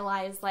makes him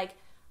realize like,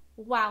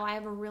 wow, I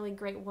have a really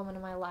great woman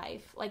in my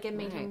life. Like it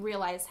made him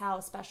realize how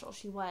special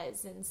she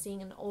was, and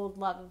seeing an old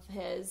love of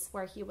his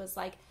where he was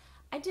like,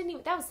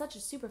 that was such a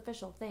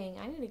superficial thing.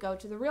 I need to go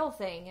to the real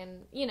thing.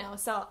 And,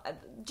 so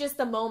just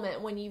the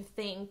moment when you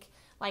think,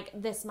 like,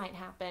 this might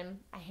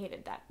happen, I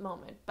hated that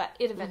moment. But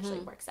it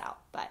eventually works out.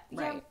 But,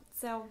 yeah,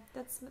 so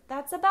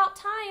that's about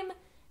time.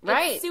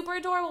 Right. It's super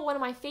adorable. One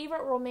of my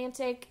favorite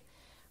romantic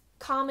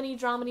comedy,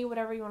 dramedy,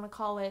 whatever you want to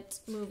call it,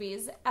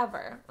 movies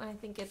ever. I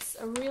think it's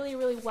a really,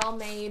 really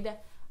well-made,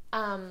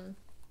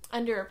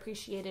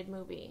 underappreciated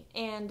movie.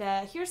 And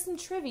here's some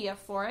trivia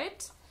for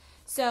it.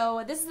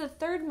 So this is the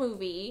third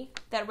movie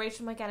that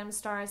Rachel McAdams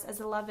stars as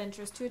a love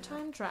interest to a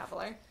time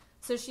traveler.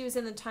 So she was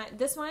in the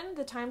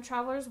Time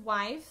Traveler's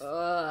Wife.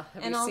 Have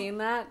you seen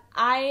that?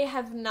 I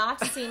have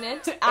not seen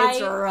it.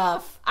 It's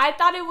rough. I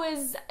thought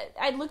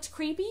it looked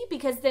creepy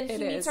because then he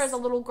meets her as a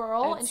little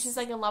girl and she's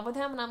like in love with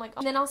him, and I'm like, oh.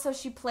 And then also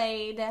she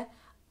played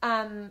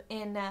in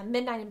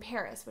Midnight in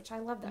Paris, which I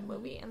love that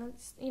movie. And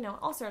it's,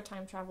 also a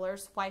time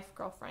traveler's wife,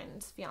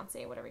 girlfriend,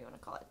 fiance, whatever you want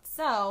to call it.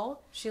 So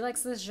she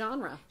likes this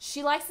genre.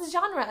 She likes the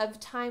genre of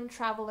time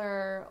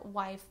traveler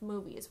wife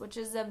movies, which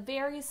is a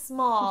very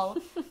small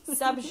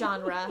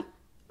subgenre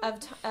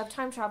of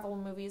time travel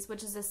movies,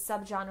 which is a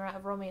subgenre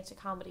of romantic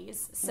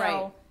comedies.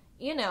 So,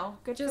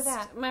 good for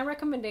that. My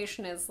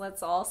recommendation is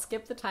let's all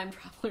skip the time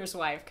traveler's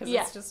wife, because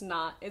it's just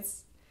not,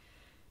 it's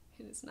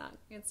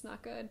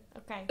not good.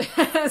 Okay.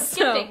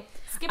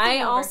 Skipping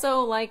I over.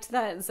 also liked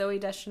that Zooey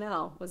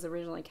Deschanel was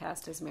originally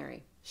cast as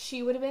Mary.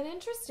 She would have been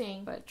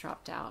interesting. But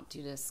dropped out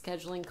due to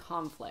scheduling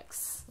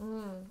conflicts.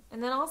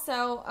 And then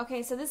also,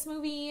 so this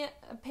movie,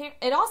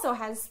 it also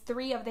has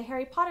 3 of the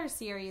Harry Potter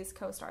series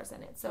co-stars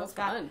in it. So it's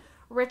got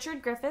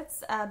Richard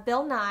Griffiths,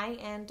 Bill Nye,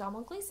 and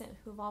Domhnall Gleeson,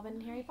 who've all been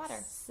in Harry Potter.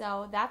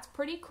 So that's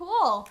pretty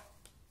cool.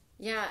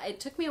 Yeah,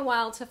 it took me a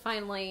while to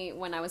finally,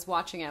 when I was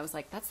watching it, I was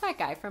like, that's that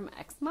guy from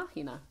Ex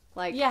Machina.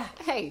 Like,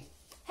 hey,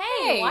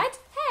 what?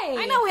 Hey,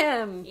 I know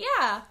him.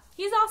 Yeah,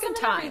 he's awesome in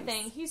times.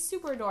 everything. He's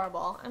super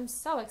adorable. I'm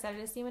so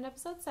excited to see him in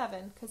episode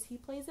 7 because he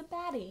plays a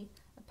baddie,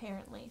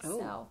 apparently. Oh.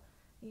 So,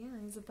 yeah,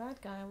 he's a bad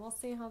guy. We'll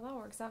see how that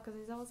works out because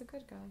he's always a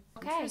good guy.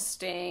 Okay.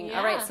 Interesting. Yeah.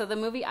 All right, so the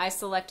movie I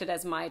selected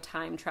as my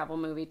time travel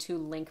movie to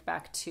link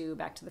back to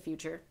the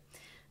Future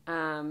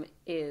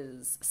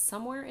is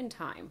Somewhere in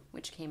Time,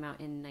 which came out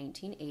in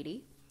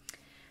 1980.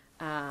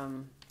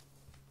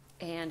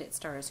 And it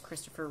stars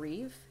Christopher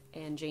Reeve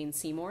and Jane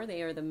Seymour.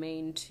 They are the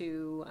main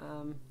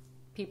 2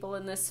 people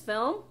in this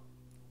film.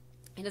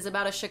 It is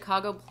about a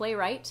Chicago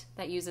playwright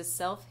that uses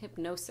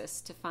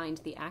self-hypnosis to find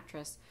the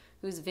actress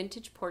whose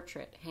vintage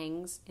portrait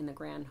hangs in the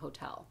Grand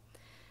Hotel.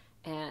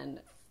 And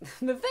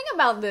the thing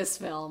about this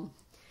film,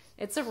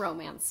 it's a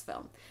romance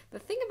film. The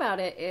thing about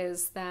it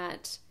is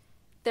that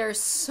there's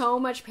so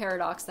much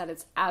paradox that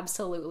it's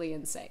absolutely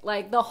insane.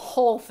 Like, the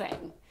whole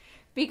thing.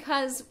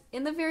 Because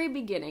in the very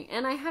beginning,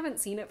 and I haven't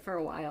seen it for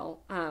a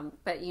while,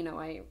 but,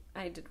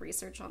 I did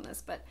research on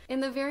this, but in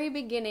the very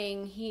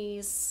beginning,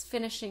 he's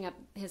finishing up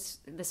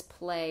this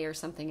play or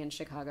something in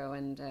Chicago,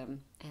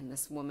 and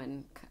this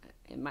woman,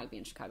 it might be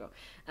in Chicago,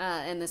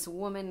 and this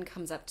woman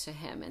comes up to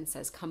him and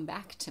says, "Come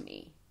back to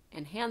me,"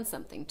 and hands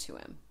something to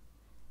him.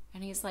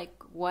 And he's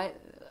like, "What?"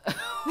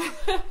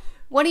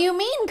 what do you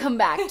mean come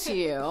back to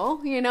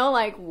you? You know,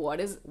 like, what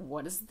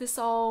does this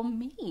all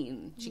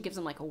mean? She gives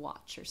him like a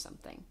watch or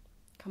something.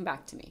 Come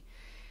back to me.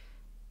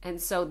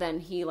 And so then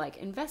he like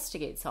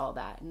investigates all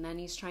that, and then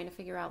he's trying to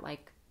figure out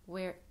like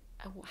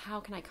how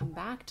can I come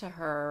back to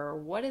her?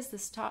 What is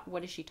this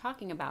what is she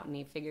talking about? And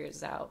he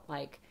figures out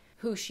like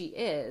who she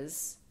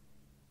is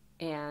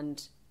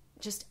and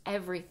just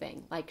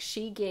everything. Like,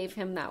 she gave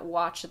him that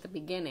watch at the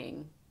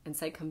beginning and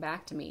said, come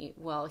back to me.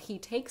 Well, he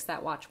takes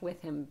that watch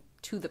with him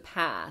to the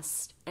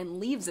past and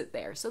leaves it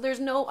there. So there's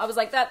no, I was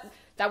like, that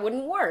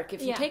wouldn't work.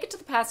 If you take it to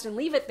the past and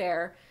leave it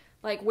there,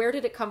 like, where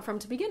did it come from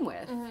to begin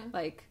with?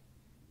 Like,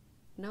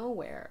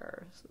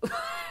 nowhere.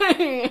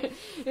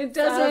 It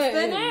doesn't,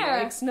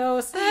 it makes no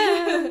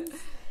sense.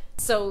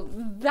 So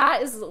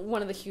that is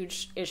one of the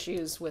huge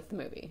issues with the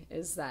movie,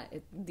 is that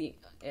the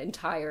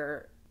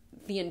entire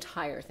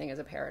thing is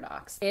a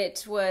paradox.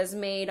 It was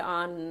made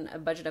on a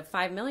budget of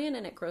 $5 million,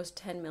 and it grossed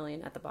 $10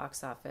 million at the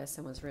box office,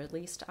 and was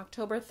released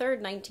October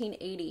 3rd,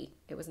 1980.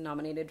 It was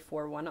nominated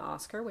for one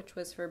Oscar, which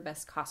was for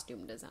Best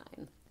Costume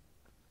Design.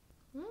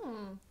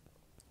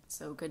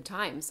 So good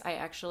times. I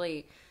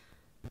actually,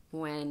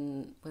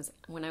 when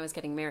I was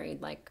getting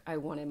married, like, I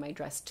wanted my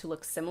dress to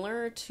look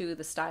similar to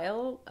the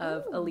style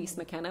of Elise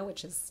McKenna,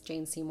 which is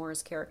Jane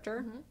Seymour's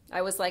character.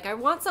 I was like, I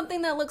want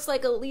something that looks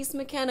like Elise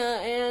McKenna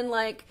and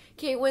like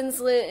Kate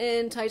Winslet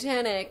in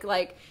Titanic.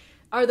 Like,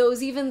 are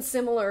those even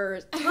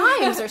similar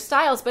times or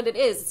styles? But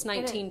it's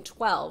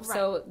 1912, right.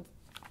 So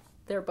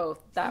they're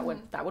both that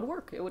would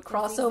work. It would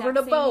cross over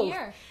to both.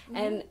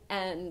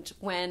 And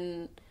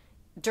when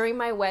during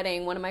my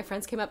wedding, one of my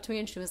friends came up to me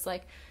and she was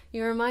like,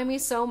 you remind me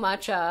so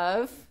much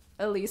of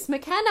Elise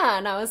McKenna.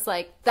 And I was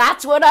like,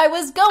 that's what I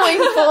was going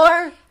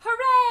for.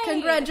 Hooray!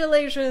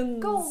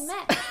 Congratulations. Goal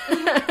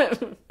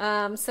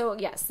met. So,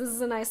 yes, this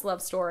is a nice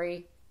love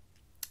story.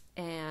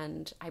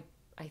 And I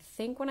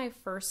think when I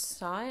first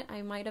saw it,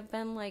 I might have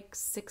been like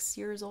 6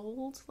 years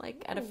old,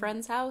 like at a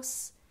friend's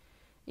house.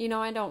 You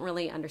know, I don't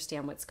really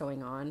understand what's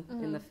going on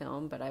in the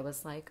film, but I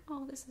was like,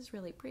 oh, this is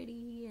really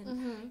pretty,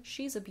 and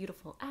she's a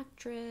beautiful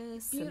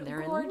actress, and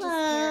they're in love.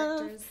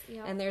 Characters.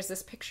 Yep. And there's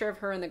this picture of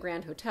her in the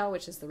Grand Hotel,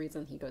 which is the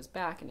reason he goes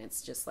back, and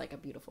it's just like a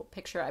beautiful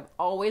picture. I've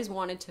always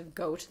wanted to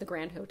go to the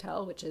Grand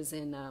Hotel, which is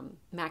in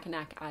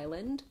Mackinac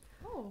Island,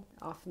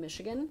 off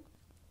Michigan.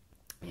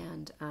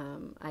 And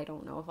I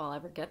don't know if I'll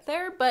ever get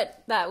there,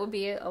 but that would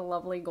be a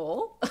lovely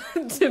goal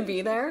to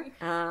be there.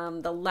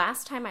 The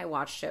last time I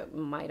watched it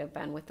might have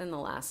been within the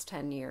last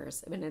 10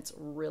 years. I mean, it's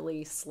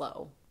really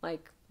slow.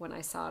 Like, when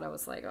I saw it, I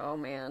was like, oh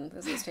man,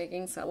 this is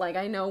taking so... Like,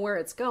 I know where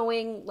it's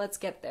going. Let's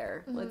get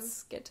there.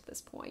 Let's get to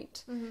this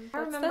point. I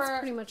remember... That's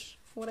pretty much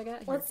what I got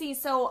here. Let's see.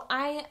 So,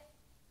 I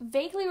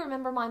vaguely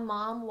remember my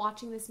mom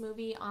watching this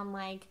movie on,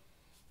 like,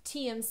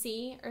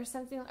 TMC or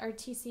something, or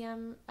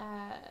TCM,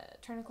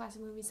 Turner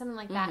Classic Movie, something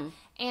like that.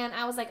 And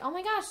I was like, oh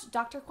my gosh,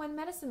 Dr. Quinn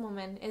Medicine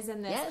Woman is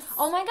in this. Yes.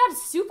 Oh my god,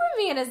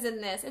 Superman is in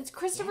this. It's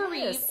Christopher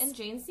Reeve and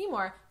Jane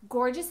Seymour.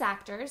 Gorgeous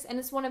actors. And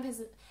it's one of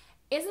his,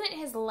 isn't it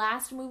his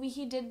last movie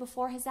he did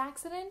before his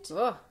accident?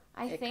 Ugh,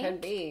 I think. It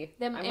could be.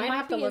 I might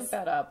have to look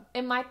that up.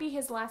 It might be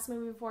his last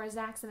movie before his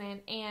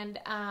accident. And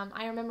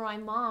I remember my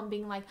mom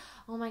being like,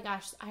 oh my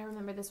gosh, I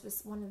remember this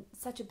was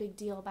such a big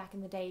deal back in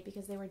the day,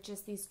 because they were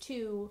just these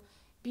two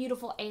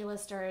beautiful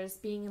A-listers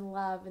being in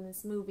love in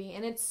this movie,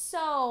 and it's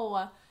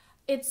so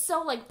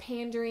like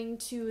pandering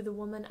to the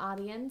woman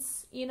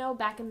audience, you know,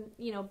 back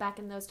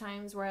in those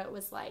times where it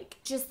was like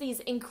just these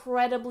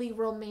incredibly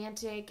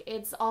romantic,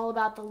 it's all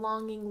about the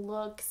longing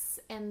looks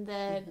and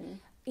the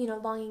you know,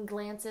 longing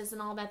glances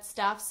and all that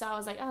stuff. So I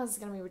was like, oh, this is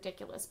gonna be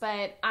ridiculous.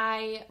 But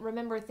I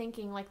remember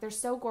thinking, like, they're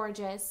so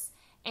gorgeous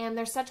and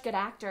they're such good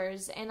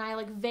actors, and I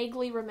like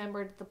vaguely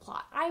remembered the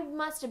plot. I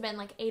must have been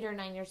like 8 or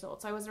 9 years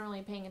old, so I wasn't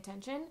really paying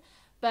attention.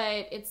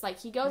 But it's like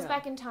he goes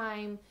back in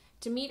time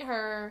to meet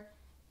her.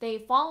 They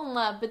fall in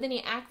love, but then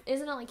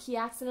isn't it like he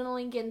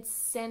accidentally gets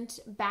sent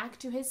back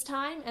to his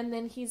time, and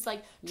then he's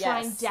like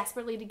trying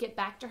desperately to get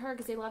back to her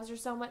because he loves her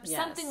so much?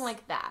 Yes. Something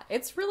like that.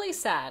 It's really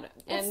sad.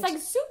 It's like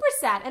super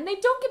sad, and they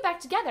don't get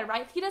back together,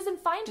 right? He doesn't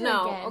find her again.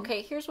 No,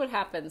 okay, here's what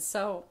happens.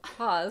 So,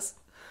 pause,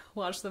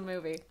 watch the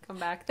movie, come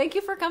back. Thank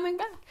you for coming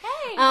back.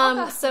 Hey!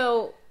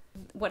 So,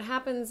 what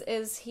happens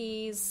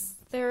is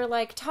they're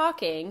like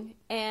talking,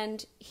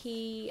 and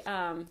he's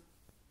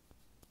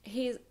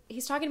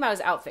talking about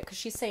his outfit, because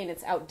she's saying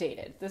it's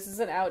outdated. This is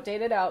an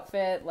outdated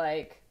outfit.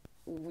 Like,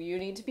 you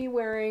need to be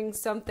wearing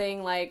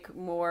something like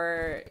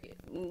more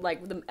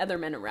like the other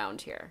men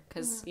around here,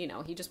 because you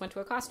know, he just went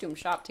to a costume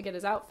shop to get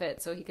his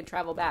outfit so he could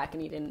travel back,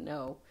 and he didn't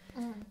know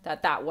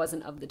that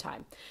wasn't of the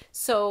time.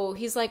 So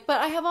he's like,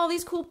 but I have all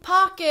these cool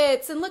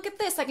pockets, and look at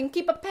this, I can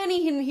keep a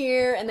penny in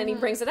here. And then he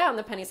brings it out, and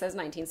the penny says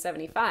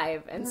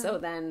 1975, and so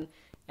then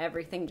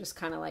everything just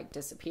kind of like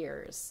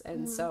disappears.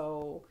 And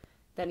so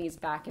then he's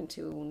back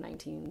into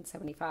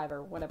 1975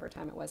 or whatever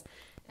time it was,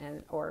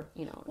 and or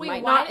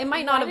Wait, it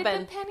might not have been. Why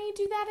did the penny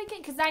do that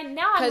again? Because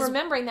I'm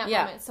remembering that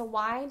moment. So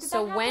why did that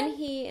happen? So when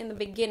he in the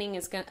beginning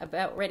is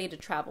about ready to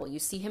travel, you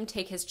see him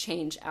take his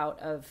change out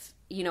of.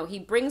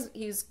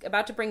 He's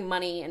about to bring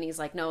money, and he's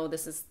like, no,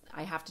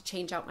 I have to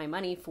change out my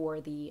money for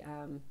the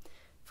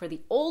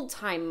old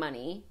time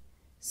money,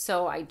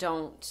 so I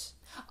don't.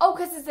 Oh,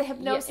 because it's a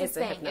hypnosis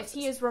thing. Hypnosis. If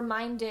he is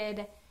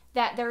reminded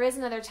that there is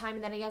another time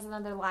and that he has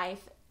another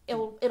life,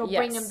 it'll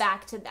bring him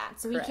back to that.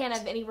 So Correct. He can't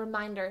have any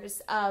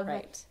reminders of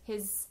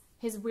his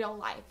real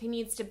life. He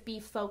needs to be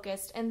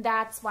focused, and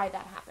that's why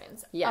that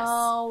happens. Yes.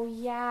 Oh,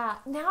 yeah.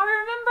 Now I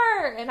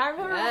remember. And I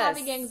remember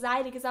having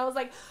anxiety because I was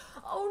like,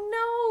 oh,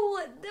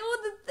 no,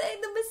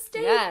 the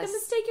mistake. Yes. The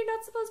mistake you're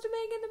not supposed to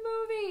make in the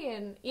movie.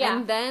 And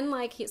And then,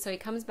 he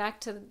comes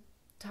back to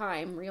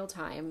real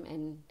time,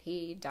 and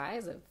he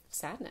dies of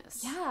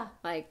sadness. Yeah.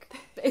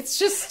 It's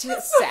just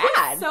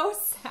sad. So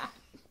sad.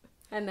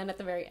 And then at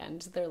the very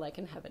end, they're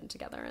in heaven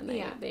together, and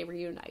they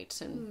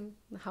reunite, and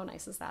how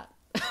nice is that?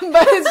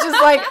 But it's just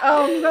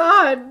oh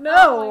God,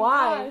 no,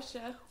 why? Gosh.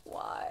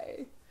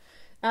 Why?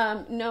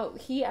 No,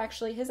 his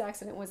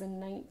accident was in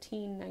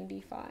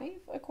 1995,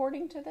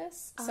 according to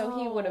this. So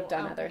he would have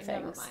done other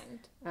things.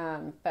 Never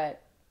mind.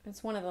 But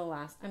it's one of the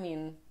last.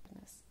 Goodness,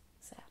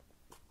 sad.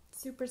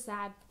 Super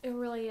sad. It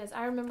really is.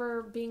 I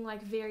remember being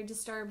very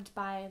disturbed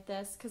by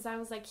this because I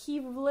was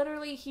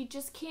he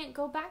just can't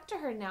go back to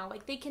her now.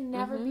 They can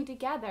never be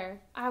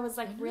together. I was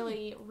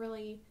really,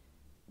 really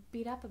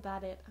beat up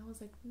about it. I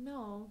was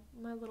no,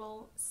 my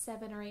little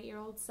 7 or 8 year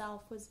old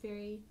self was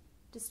very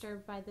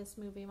disturbed by this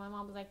movie. My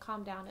mom was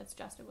calm down, it's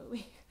just a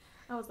movie.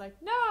 I was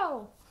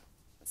no.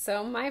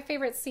 So my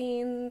favorite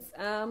scenes,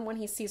 when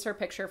he sees her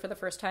picture for the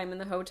first time in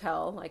the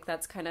hotel,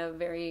 that's kind of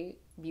very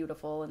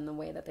beautiful in the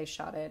way that they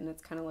shot it, and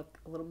it's kind of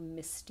a little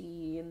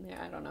misty in there.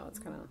 I don't know, it's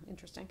kind of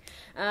interesting.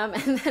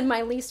 And then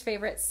my least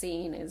favorite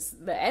scene is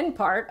the end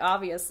part,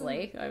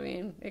 obviously.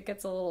 It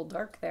gets a little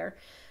dark there.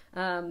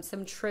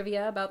 Some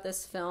trivia about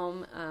this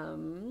film.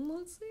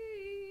 Let's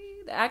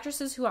see. The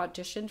actresses who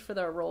auditioned for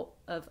the role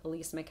of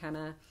Elise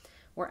McKenna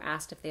were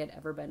asked if they had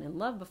ever been in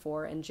love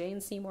before, and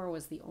Jane Seymour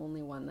was the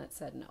only one that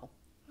said no.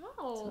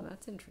 Oh. So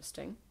that's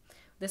interesting.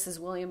 This is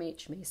William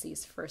H.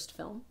 Macy's first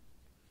film.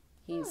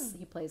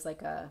 He plays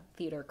a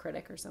theater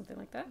critic or something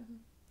like that.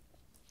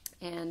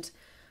 Mm-hmm. And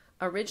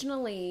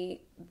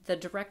originally, the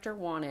director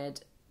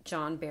wanted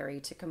John Barry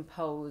to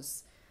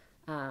compose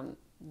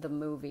the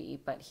movie,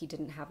 but he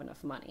didn't have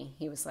enough money.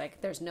 He was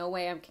there's no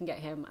way I can get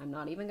him. I'm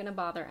not even going to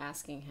bother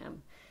asking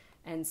him.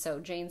 And so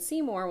Jane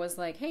Seymour was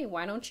hey,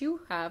 why don't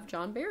you have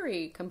John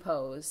Barry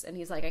compose? And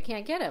he's I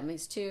can't get him.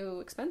 He's too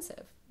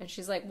expensive. And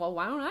she's well,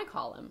 why don't I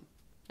call him?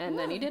 And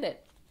then he did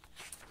it.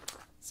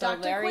 So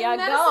Dr. there Queen you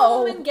Medicine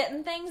go. Woman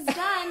getting things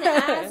done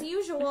as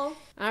usual.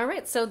 All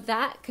right, so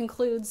that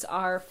concludes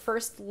our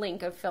first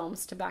link of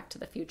films to Back to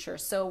the Future.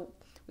 So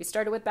we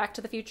started with Back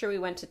to the Future. We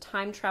went to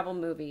time travel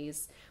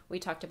movies. We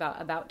talked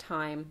about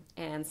Time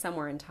and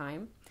Somewhere in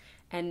Time.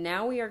 And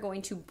now we are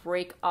going to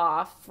break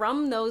off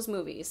from those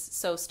movies.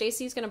 So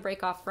Stacy's going to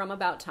break off from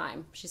About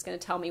Time. She's going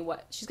to tell me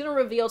she's going to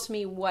reveal to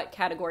me what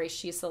category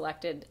she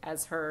selected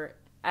as her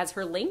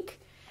link.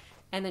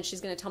 And then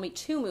she's going to tell me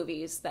 2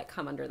 movies that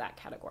come under that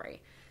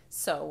category.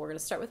 So we're going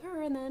to start with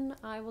her, and then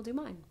I will do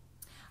mine.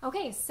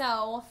 Okay,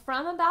 so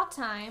from About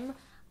Time,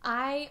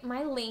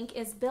 my link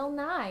is Bill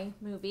Nye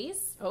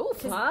movies. Oh,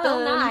 fun. Bill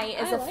Nye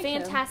is a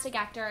fantastic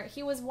actor.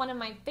 He was one of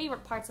my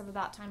favorite parts of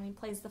About Time. He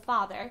plays the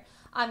father,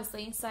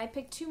 obviously. So I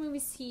picked 2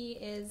 movies he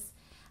is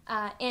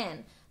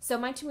in. So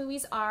my 2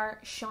 movies are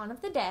Shaun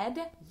of the Dead.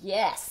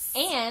 Yes.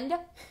 And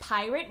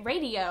Pirate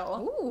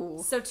Radio.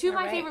 Ooh. So 2 of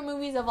my favorite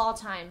movies of all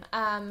time.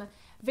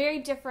 Very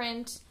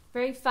different,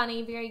 very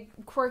funny, very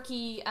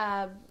quirky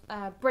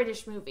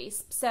British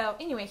movies. So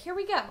anyway, here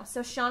we go.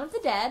 So Shaun of the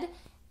Dead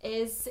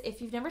is,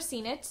 if you've never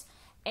seen it,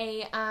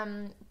 a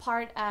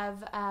part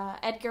of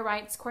Edgar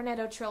Wright's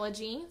Cornetto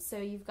trilogy. So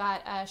you've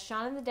got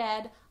Shaun of the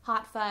Dead,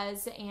 Hot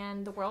Fuzz,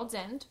 and The World's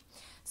End.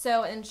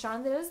 So in Shaun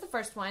of the Dead is the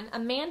first one. A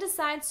man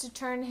decides to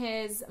turn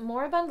his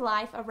moribund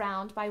life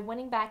around by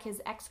winning back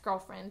his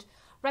ex-girlfriend,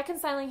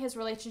 reconciling his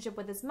relationship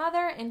with his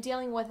mother, and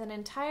dealing with an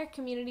entire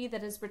community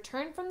that has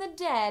returned from the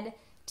dead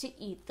to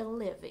eat the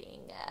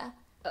living.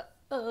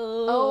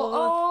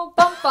 Bum,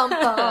 bum,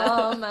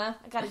 bum. I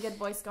got a good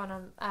voice going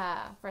on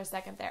for a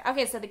second there.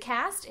 Okay, so the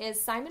cast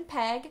is Simon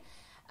Pegg,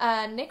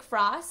 Nick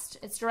Frost.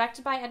 It's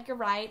directed by Edgar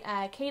Wright.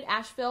 Kate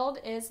Ashfield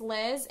is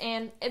Liz,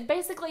 and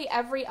basically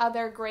every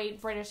other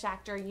great British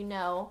actor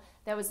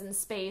that was in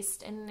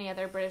Spaced in any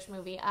other British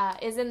movie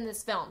is in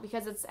this film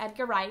because it's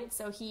Edgar Wright,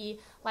 so he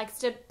likes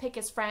to pick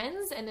his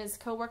friends and his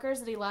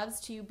coworkers that he loves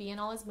to be in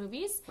all his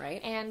movies.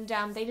 Right. And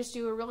they just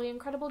do a really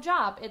incredible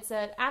job. It's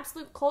an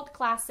absolute cult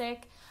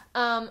classic,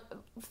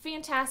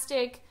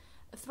 fantastic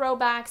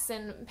throwbacks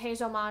and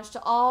pays homage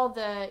to all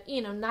the,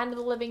 Night of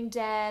the Living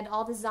Dead,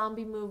 all the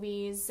zombie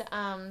movies,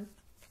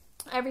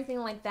 everything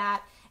like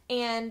that.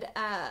 And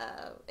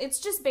it's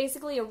just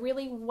basically a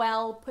really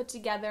well put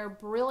together,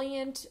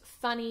 brilliant,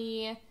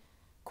 funny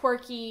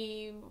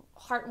quirky,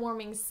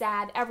 heartwarming,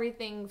 sad,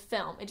 everything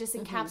film. It just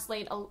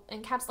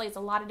encapsulates a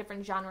lot of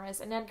different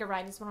genres, and Edgar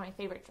Wright is one of my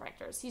favorite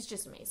directors. He's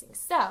just amazing.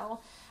 So,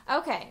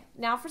 okay,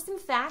 now for some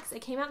facts.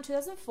 It came out in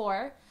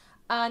 2004.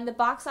 In the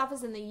box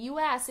office in the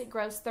U.S., it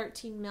grossed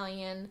 $13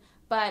 million,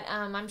 but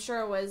I'm sure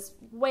it was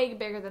way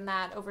bigger than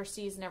that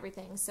overseas and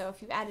everything. So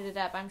if you added it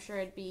up, I'm sure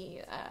it'd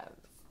be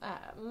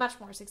much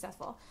more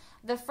successful.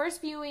 The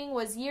first viewing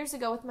was years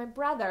ago with my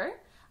brother.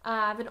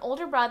 I have an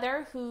older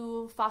brother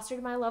who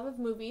fostered my love of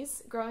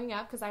movies growing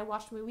up because I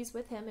watched movies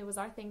with him. It was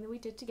our thing that we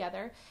did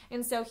together.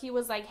 And so he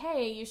was like,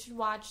 hey, you should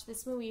watch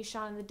this movie,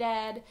 Shaun of the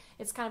Dead.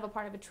 It's kind of a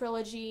part of a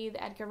trilogy.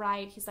 The Edgar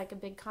Wright, he's like a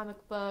big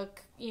comic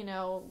book,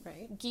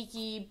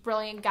 geeky,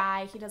 brilliant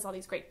guy. He does all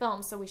these great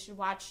films, so we should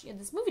watch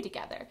this movie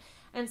together.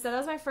 And so that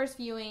was my first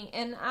viewing,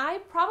 and I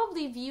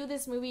probably view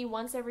this movie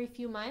once every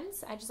few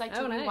months. I just like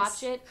to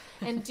rewatch it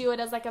and do it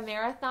as like a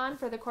marathon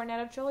for the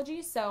Cornetto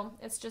trilogy. So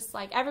it's just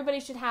like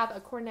everybody should have a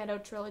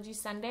Cornetto trilogy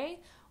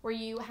Sunday where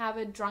you have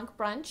a drunk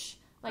brunch,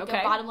 like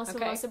a bottomless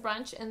mimosa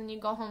brunch, and then you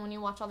go home and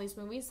you watch all these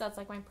movies. So that's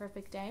like my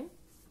perfect day.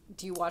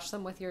 Do you watch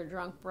them with your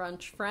drunk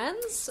brunch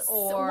friends?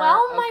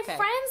 My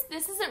friends,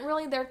 this isn't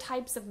really their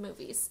types of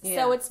movies. Yeah.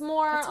 So it's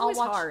more... That's always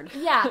hard.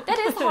 Yeah, that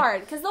is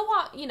hard. Because they'll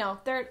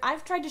watch,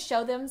 I've tried to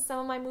show them some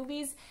of my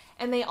movies,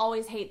 and they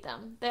always hate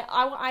them.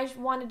 I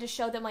wanted to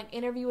show them, like,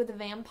 Interview with a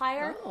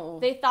Vampire. Oh,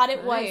 they thought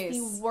it was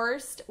the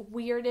worst,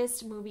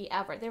 weirdest movie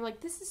ever. They were like,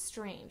 this is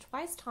strange.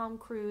 Why is Tom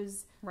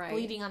Cruise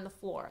bleeding on the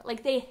floor?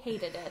 Like, they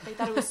hated it. They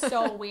thought it was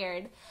so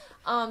weird.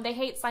 They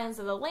hate Silence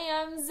of the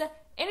Lambs.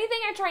 Anything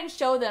I try and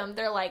show them,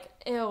 they're like,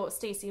 ew,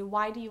 Stacy,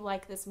 why do you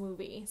like this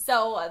movie?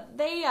 So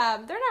they're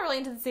not really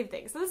into the same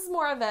thing. So this is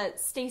more of a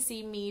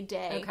Stacy me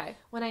day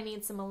when I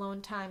need some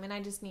alone time and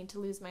I just need to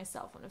lose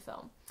myself on a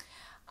film.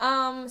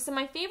 So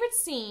my favorite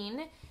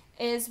scene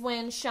is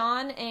when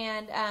Shaun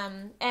and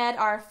Ed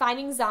are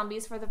fighting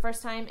zombies for the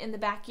first time in the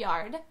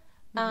backyard.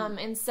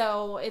 And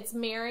so it's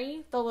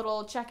Mary, the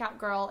little checkout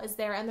girl, is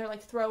there, and they're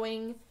like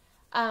throwing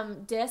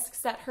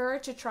discs at her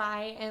to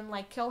try and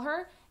like kill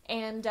her.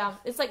 And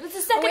it's like, this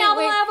is the second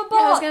album I have a ball.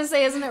 Yeah, I was going to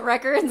say, isn't it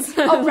Records?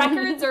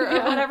 Records or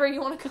whatever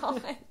you want to call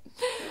it.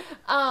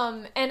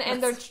 And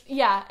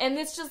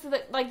it's just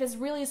like this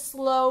really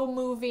slow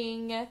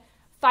moving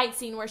fight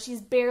scene where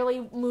she's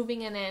barely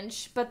moving an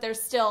inch, but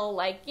there's still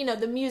like,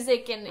 the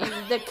music and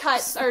the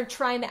cuts are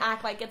trying to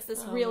act like it's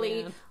this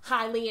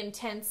highly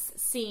intense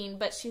scene,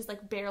 but she's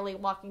like barely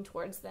walking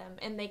towards them,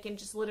 and they can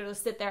just literally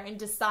sit there and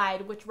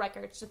decide which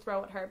records to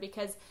throw at her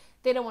because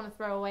they don't want to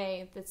throw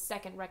away the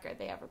second record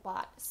they ever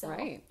bought. So,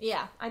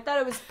 yeah, I thought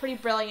it was pretty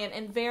brilliant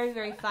and very,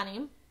 very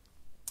funny.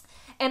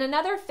 And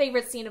another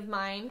favorite scene of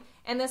mine,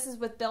 and this is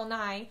with Bill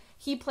Nye,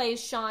 he plays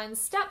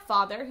Shaun's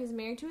stepfather, who's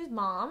married to his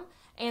mom,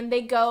 and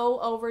they go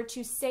over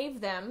to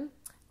save them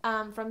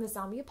from the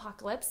zombie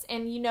apocalypse,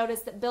 and you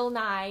notice that Bill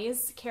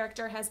Nye's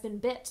character has been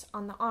bit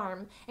on the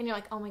arm, and you're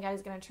like, oh my god,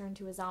 he's going to turn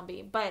into a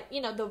zombie. But,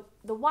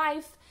 the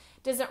wife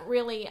doesn't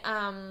really,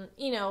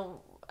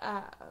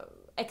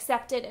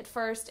 accept it at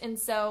first, and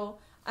so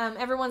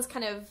everyone's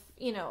kind of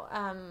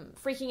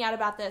freaking out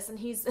about this, and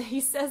he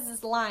says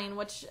this line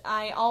which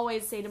I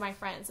always say to my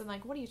friends. I'm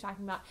like, what are you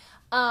talking about?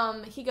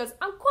 He goes,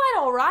 I'm quite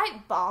all right,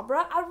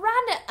 Barbara. I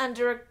ran it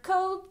under a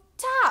cold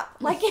tap.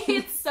 Like,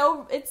 it's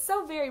so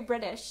very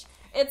British.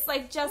 It's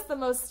like just the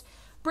most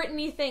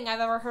Brittany thing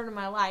I've ever heard in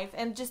my life,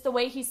 and just the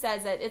way he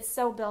says it, it's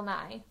so Bill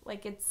Nye.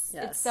 Like, it's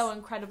so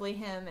incredibly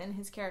him and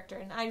his character,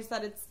 and I just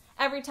thought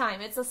every time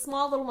it's a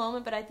small little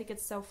moment, but I think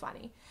it's so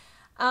funny.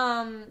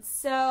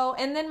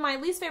 And then my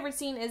least favorite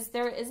scene is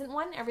there isn't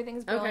one.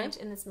 Everything's brilliant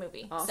in this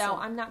movie. Awesome. So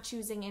I'm not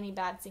choosing any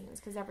bad scenes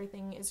because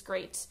everything is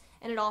great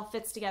and it all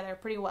fits together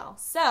pretty well.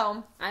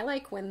 So I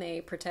like when they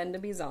pretend to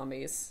be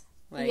zombies.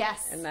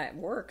 Yes. And that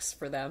works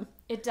for them.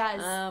 It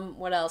does.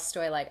 What else do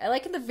I like? I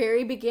like at the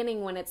very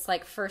beginning when it's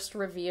like first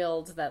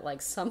revealed that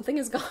like something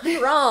has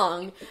gone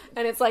wrong,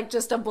 and it's like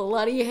just a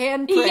bloody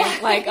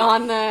handprint like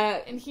on the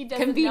and he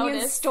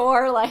convenience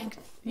store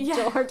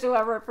door to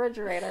a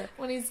refrigerator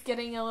when he's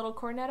getting a little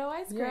Cornetto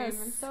ice cream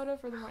and soda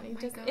for the morning.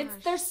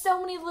 There's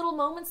so many little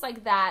moments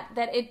like that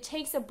it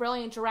takes a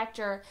brilliant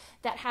director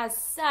that has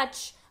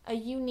such a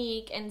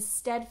unique and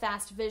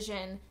steadfast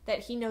vision that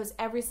he knows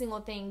every single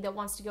thing that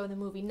wants to go in the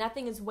movie.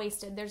 Nothing is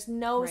wasted. There's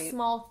no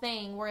small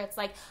thing where it's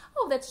like,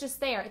 oh, that's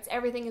just there.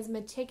 Everything is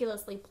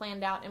meticulously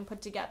planned out and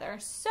put together.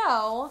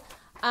 So,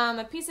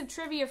 a piece of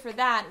trivia for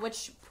that,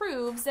 which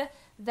proves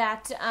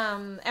that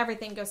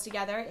everything goes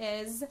together,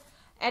 is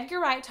Edgar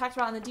Wright talked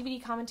about on the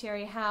DVD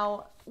commentary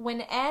how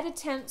when Ed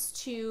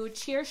attempts to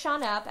cheer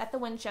Shaun up at the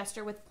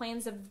Winchester with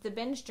plans of the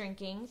binge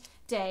drinking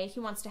day he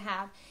wants to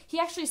have, he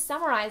actually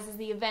summarizes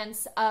the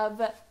events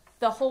of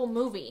the whole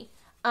movie.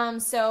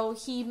 So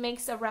he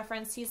makes a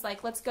reference. He's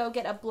like, let's go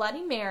get a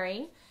Bloody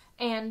Mary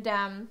And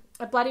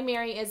a Bloody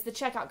Mary is the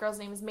checkout girl's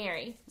name is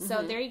Mary.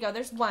 So there you go.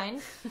 There's one.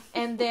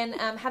 And then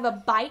have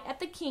a bite at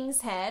the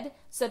king's head.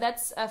 So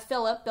that's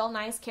Philip, Bill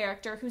Nye's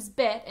character, who's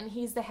bit, and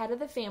he's the head of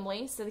the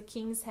family. So the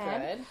king's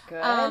head.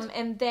 Good.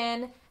 And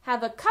then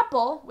have a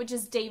couple, which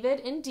is David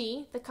and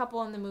Dee, the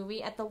couple in the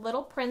movie, at the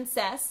Little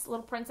Princess.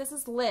 Little Princess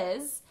is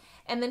Liz.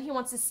 And then he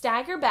wants to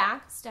stagger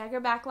back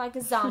like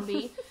a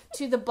zombie,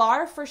 to the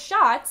bar for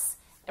shots,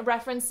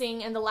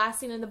 referencing in the last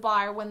scene in the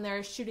bar when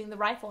they're shooting the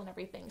rifle and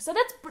everything. So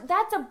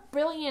that's a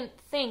brilliant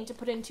thing to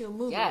put into a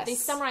movie. Yes. They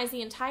summarize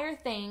the entire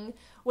thing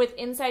with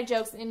inside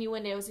jokes and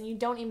innuendos, and you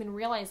don't even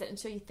realize it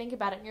until you think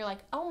about it, and you're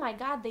like, oh my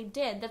god, they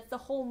did. That's the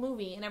whole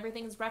movie, and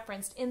everything's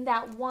referenced in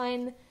that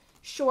one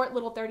short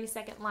little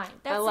 30-second line.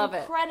 That's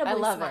incredibly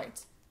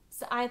smart.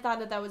 So I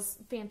thought that was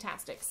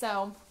fantastic.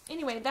 So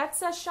anyway, that's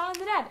Shaun of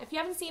the Dead. If you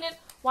haven't seen it,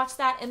 watch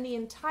that in the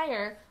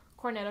entire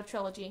Cornetto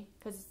trilogy,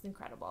 because it's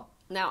incredible.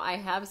 Now, I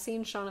have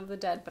seen Shaun of the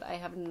Dead, but I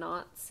have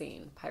not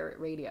seen Pirate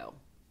Radio.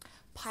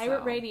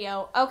 Pirate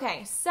Radio.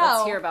 Okay, so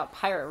let's hear about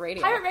Pirate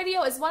Radio. Pirate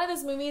Radio is one of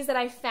those movies that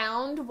I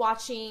found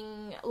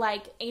watching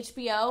like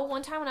HBO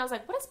one time, and I was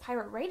like, "What is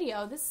Pirate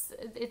Radio?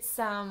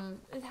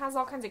 It has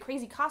all kinds of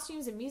crazy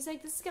costumes and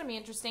music. This is gonna be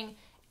interesting."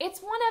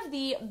 It's one of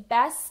the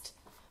best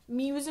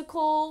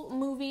musical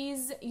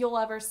movies you'll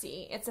ever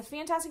see. It's a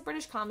fantastic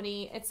British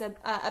comedy. It's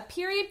a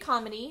period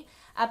comedy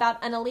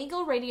about an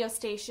illegal radio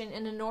station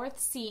in the North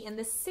Sea in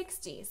the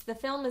 60s. The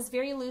film is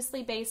very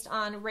loosely based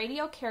on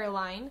Radio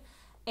Caroline,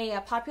 a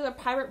popular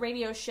pirate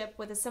radio ship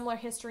with a similar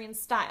history and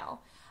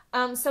style.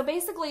 So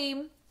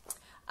basically,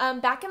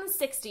 back in the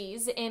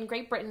 60s in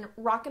Great Britain,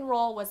 rock and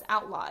roll was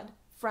outlawed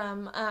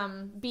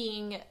from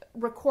being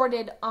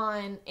recorded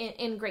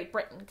in Great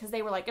Britain, because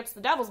they were like, it's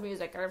the devil's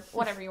music, or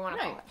whatever you want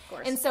to call it. Of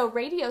course. And so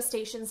radio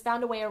stations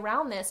found a way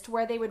around this to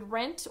where they would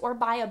rent or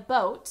buy a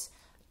boat,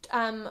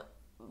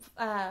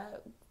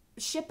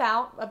 ship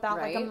out about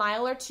like a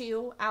mile or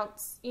two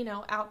out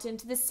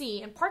into the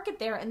sea, and park it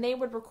there, and they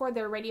would record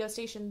their radio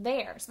station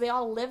there. So they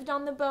all lived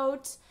on the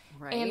boat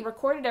and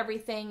recorded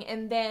everything,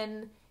 and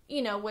then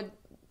would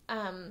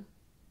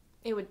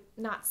it would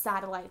not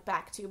satellite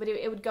back to, but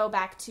it would go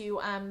back to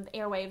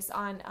airwaves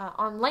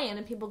on land,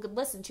 and people could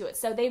listen to it.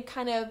 So they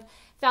kind of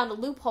found a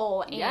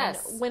loophole and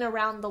went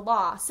around the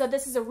law. So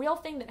this is a real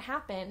thing that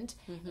happened,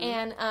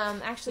 and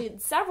actually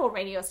several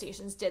radio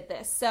stations did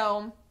this.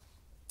 So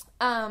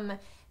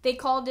they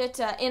called it,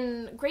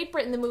 in Great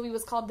Britain, the movie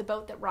was called The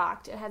Boat That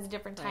Rocked. It has a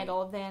different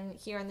title than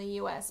here in the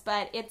U.S.,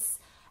 but it's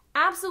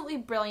absolutely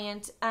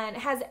brilliant, and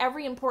it has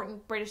every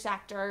important British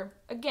actor,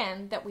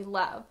 again, that we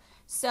love.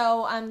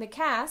 So the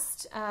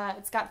cast,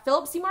 it's got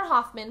Philip Seymour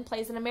Hoffman,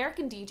 plays an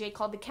American DJ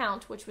called the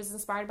Count, which was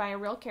inspired by a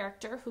real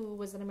character who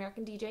was an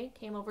American DJ,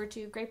 came over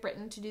to Great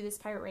Britain to do this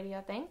pirate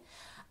radio thing.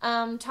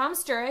 Tom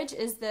Sturridge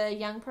is the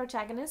young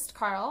protagonist,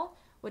 Carl,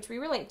 which we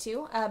relate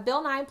to.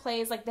 Bill Nye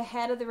plays like the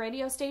head of the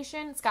radio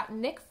station. It's got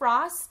Nick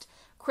Frost,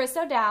 Chris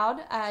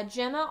O'Dowd,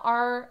 Gemma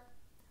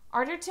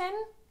Arterton,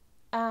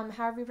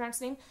 however you pronounce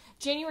her name.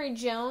 January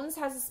Jones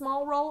has a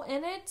small role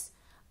in it.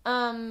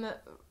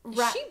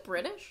 Is she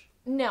British?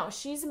 No,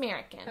 she's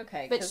American.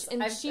 Okay, but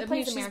she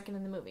plays American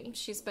in the movie.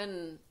 She's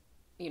been,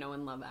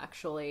 in Love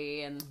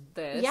Actually and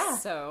this. Yeah.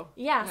 So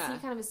so you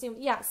kind of assume.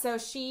 Yeah, so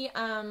she.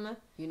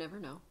 You never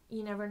know.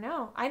 You never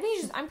know.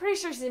 I'm pretty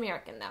sure she's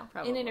American though.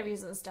 Probably. In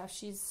interviews and stuff,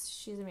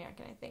 she's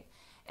American, I think.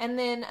 And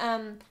then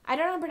I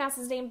don't know how to pronounce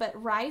his name,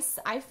 but Rhys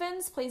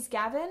Ifans plays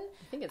Gavin.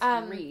 I think it's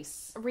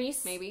Reese.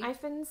 Rhys maybe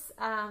Ifans.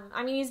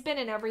 He's been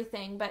in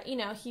everything, but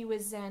he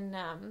was in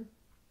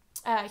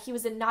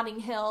Notting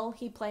Hill.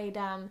 He played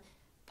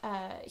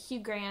Hugh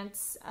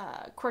Grant's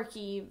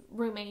quirky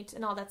roommate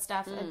and all that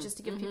stuff, just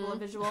to give people a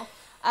visual.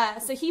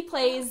 So he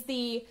plays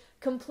the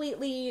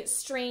completely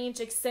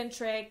strange,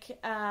 eccentric,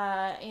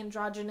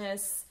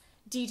 androgynous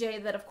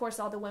DJ that, of course,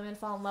 all the women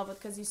fall in love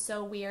with because he's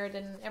so weird,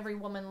 and every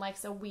woman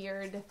likes a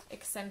weird,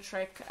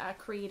 eccentric,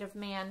 creative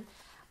man.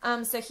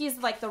 So he's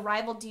like the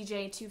rival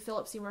DJ to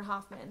Philip Seymour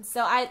Hoffman.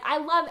 So I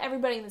love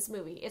everybody in this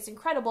movie. It's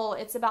incredible.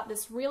 It's about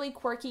this really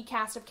quirky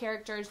cast of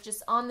characters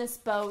just on this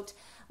boat,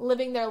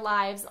 living their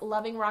lives,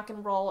 loving rock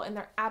and roll, and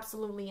they're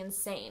absolutely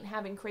insane,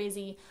 having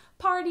crazy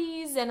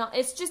parties, and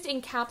it just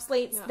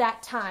encapsulates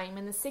that time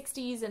in the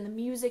 60s, and the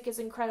music is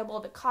incredible,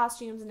 the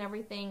costumes and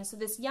everything. So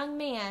this young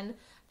man,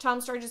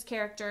 Tom Sturridge's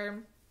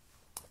character,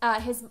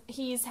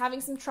 he's having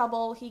some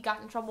trouble. He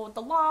got in trouble with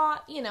the law.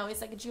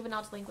 He's like a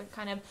juvenile delinquent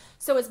kind of.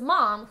 So his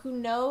mom, who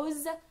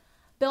knows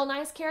Bill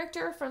Nye's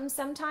character from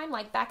some time,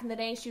 like back in the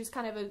day, she was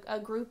kind of a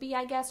groupie,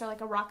 I guess, or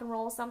like a rock and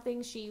roll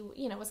something. She,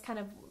 was kind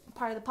of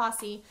part of the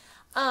posse.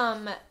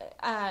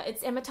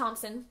 It's Emma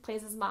Thompson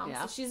plays his mom.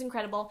 So she's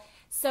incredible.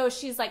 So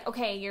she's like,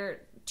 okay,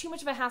 you're too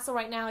much of a hassle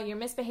right now. You're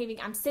misbehaving.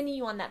 I'm sending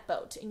you on that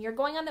boat, and you're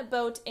going on that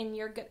boat, and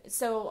you're good.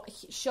 So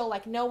she'll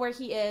like know where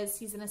he is.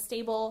 He's in a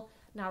stable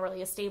not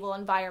really a stable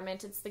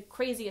environment. It's the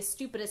craziest,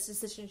 stupidest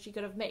decision she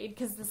could have made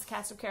because this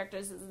cast of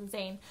characters is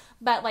insane.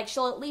 But, like,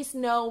 she'll at least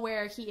know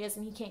where he is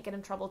and he can't get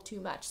in trouble too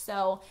much.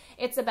 So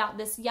it's about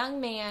this young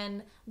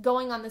man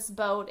going on this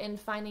boat and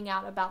finding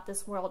out about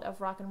this world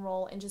of rock and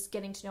roll and just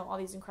getting to know all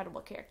these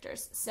incredible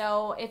characters.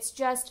 So it's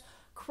just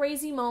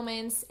crazy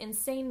moments,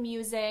 insane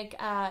music.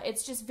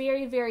 It's just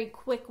very, very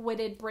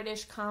quick-witted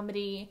British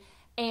comedy.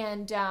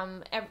 And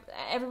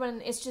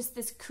everyone, it's just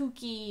this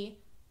kooky,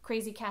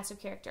 crazy cast of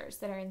characters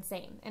that are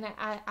insane, and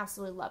I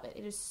absolutely love it.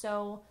 It is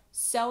so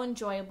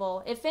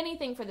enjoyable. If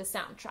anything, for the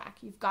soundtrack,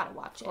 you've got to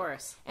watch it. Of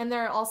course. And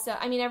they're also,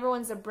 I mean,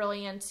 everyone's a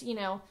brilliant,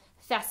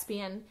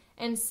 thespian,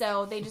 and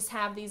so they just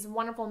have these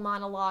wonderful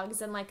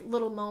monologues and like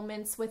little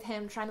moments with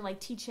him trying to like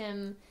teach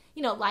him,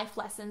 life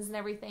lessons and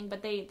everything,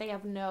 but they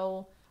have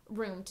no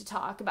room to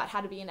talk about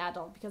how to be an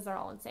adult because they're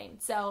all insane.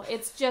 So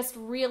it's just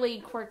really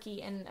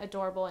quirky and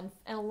adorable and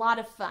a lot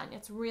of fun.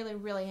 It's really,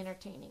 really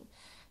entertaining.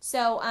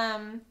 So,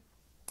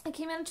 it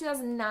came out in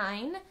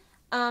 2009.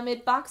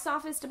 It box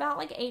officed about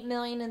like $8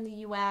 million in the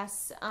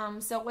U.S.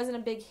 So it wasn't a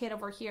big hit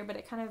over here, but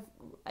it kind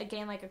of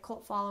gained like a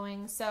cult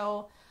following.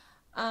 So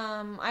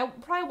I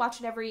probably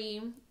watch it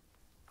every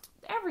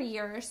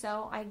year or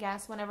so, I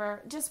guess.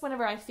 Whenever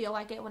I feel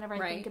like it, whenever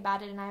I think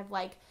about it, and I have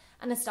like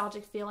a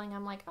nostalgic feeling,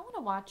 I'm like, I want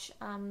to watch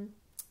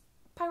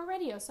Pirate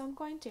Radio, so I'm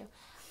going to.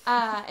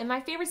 And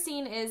my favorite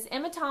scene is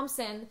Emma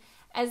Thompson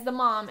as the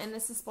mom, and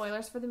this is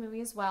spoilers for the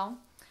movie as well.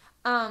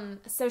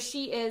 So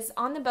she is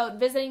on the boat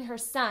visiting her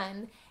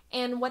son,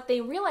 and what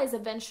they realize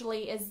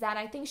eventually is that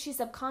I think she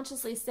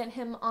subconsciously sent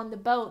him on the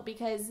boat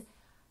because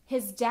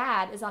his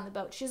dad is on the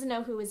boat. She doesn't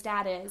know who his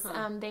dad is.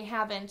 They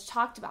haven't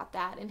talked about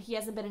that, and he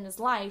hasn't been in his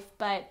life,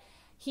 but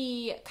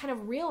he kind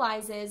of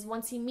realizes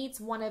once he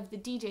meets one of the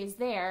DJs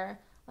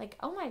there, like,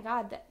 oh my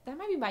God, that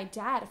might be my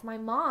dad. If my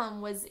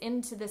mom was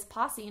into this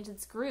posse, into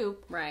this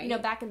group,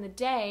 back in the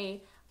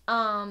day,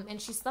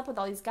 and she slept with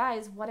all these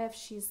guys, what if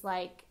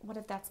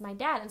that's my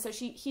dad? And so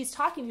he's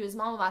talking to his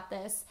mom about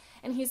this,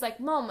 and he's like,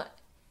 Mom,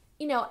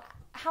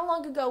 how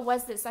long ago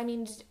was this? I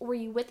mean, were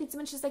you with him?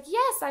 And she's like,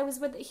 yes, I was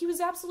with, he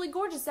was absolutely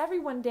gorgeous.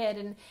 Everyone did.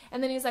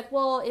 And then he's like,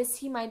 well, is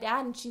he my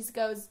dad? And she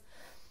goes,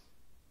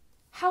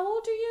 how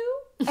old are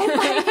you? And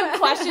like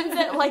questions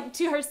it like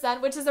to her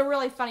son, which is a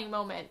really funny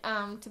moment,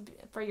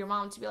 for your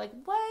mom to be like,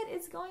 what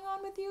is going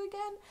on with you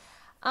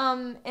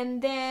again?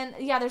 And then,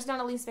 there's not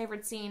a least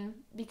favorite scene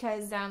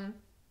because,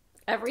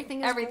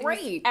 everything is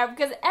great.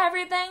 Because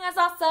everything is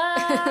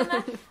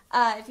awesome.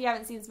 If you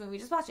haven't seen this movie,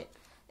 just watch it.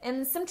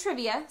 And some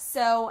trivia.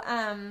 So,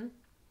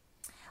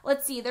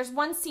 let's see. There's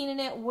one scene in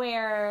it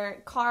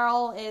where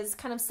Carl is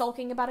kind of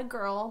sulking about a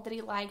girl that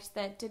he liked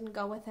that didn't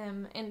go with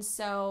him, and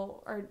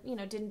so, or,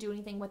 didn't do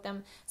anything with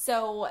him.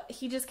 So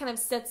he just kind of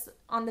sits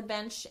on the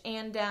bench,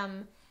 and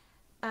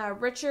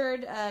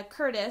Richard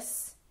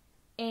Curtis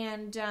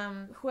and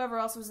whoever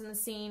else was in the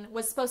scene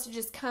was supposed to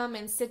just come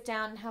and sit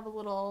down and have a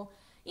little,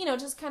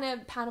 just kind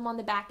of pat him on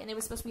the back, and it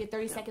was supposed to be a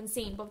 30-second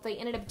scene, but what they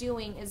ended up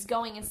doing is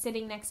going and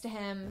sitting next to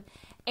him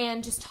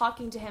and just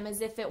talking to him as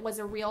if it was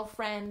a real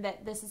friend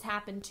that this has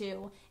happened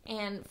to,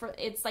 and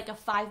it's like a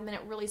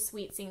 5-minute really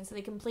sweet scene, so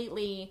they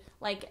completely,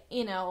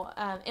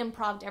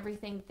 improv'd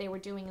everything that they were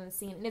doing in the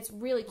scene, and it's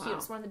really cute. Wow.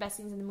 It's one of the best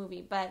scenes in the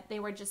movie, but they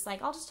were just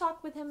like, I'll just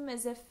talk with him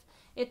as if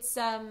it's,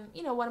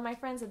 one of my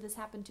friends that this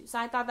happened to, so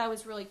I thought that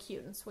was really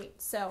cute and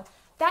sweet. So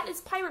that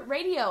is Pirate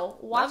Radio.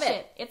 Watch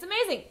it. It's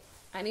amazing.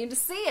 I need to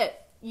see it.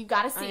 You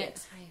gotta see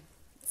it.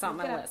 It's on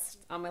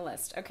my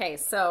list. Okay,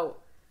 so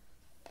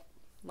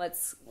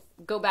let's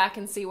go back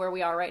and see where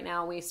we are right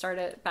now. We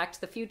started Back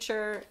to the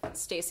Future.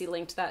 Stacy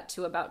linked that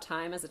to About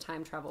Time as a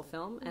time travel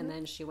film, and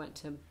then she went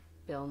to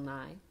Bill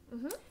Nye.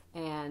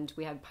 And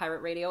we had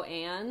Pirate Radio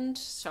and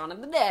Shaun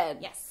of the Dead.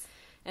 Yes.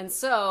 And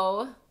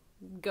so,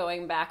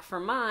 going back for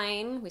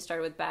mine, we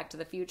started with Back to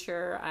the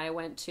Future. I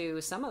went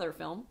to some other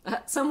film,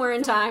 Somewhere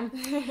in Time,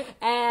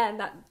 and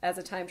that as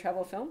a time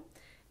travel film.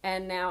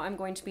 And now I'm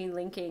going to be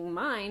linking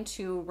mine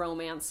to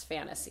romance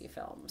fantasy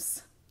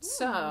films.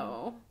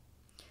 So,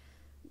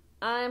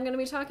 I'm going to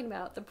be talking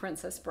about The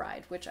Princess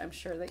Bride, which I'm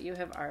sure that you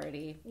have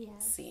already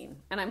seen.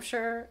 And I'm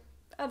sure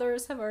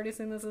others have already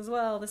seen this as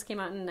well. This came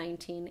out in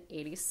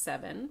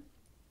 1987.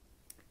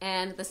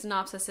 And the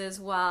synopsis is,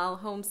 while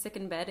homesick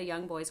in bed, a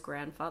young boy's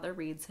grandfather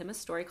reads him a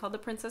story called The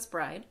Princess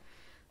Bride.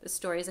 The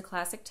story is a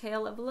classic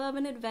tale of love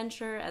and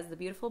adventure as the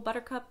beautiful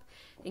Buttercup,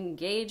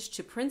 engaged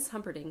to Prince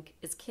Humperdinck,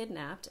 is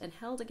kidnapped and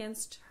held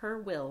against her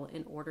will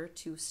in order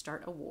to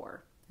start a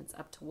war. It's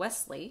up to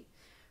Wesley,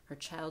 her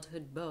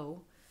childhood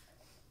beau.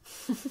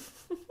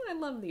 I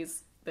love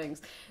these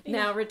things.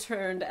 Now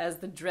returned as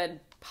the dread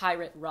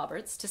pirate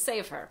Roberts to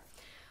save her.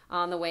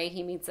 On the way,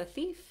 he meets a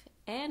thief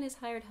and his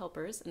hired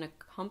helpers, an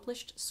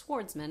accomplished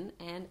swordsman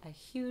and a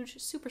huge,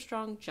 super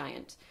strong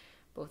giant,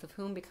 both of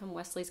whom become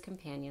Wesley's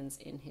companions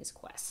in his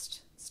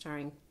quest.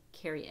 Starring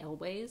Carrie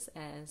Elways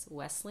as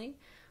Wesley,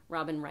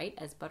 Robin Wright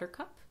as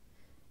Buttercup,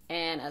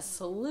 and a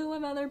slew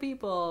of other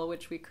people,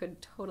 which we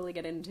could totally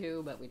get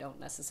into, but we don't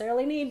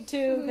necessarily need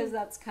to, because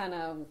that's kind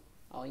of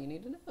all you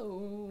need to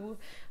know.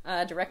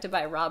 Directed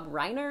by Rob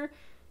Reiner,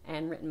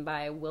 and written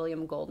by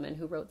William Goldman,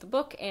 who wrote the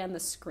book and the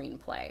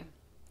screenplay.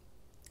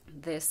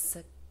 This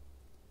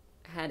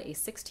had a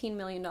 $16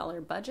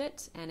 million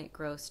budget, and it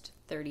grossed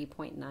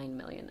 $30.9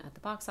 million at the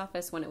box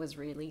office when it was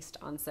released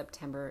on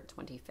September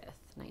 25th,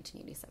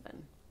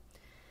 1987.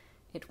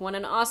 It won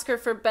an Oscar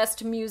for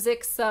Best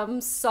Music,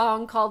 some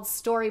song called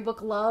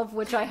Storybook Love,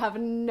 which I have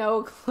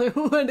no clue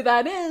what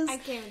that is. I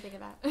can't even think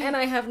of that. And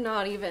I have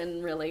not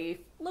even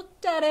really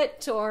looked at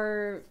it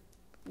or,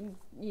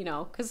 you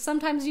know, because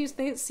sometimes you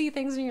see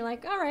things and you're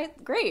like, all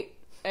right, great.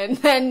 And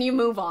then you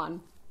move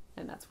on.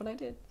 And that's what I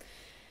did.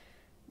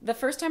 The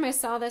first time I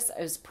saw this,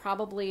 it was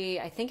probably,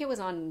 I think it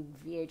was on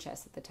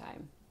VHS at the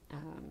time.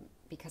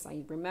 Because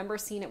I remember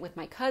seeing it with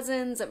my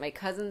cousins at my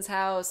cousin's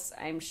house.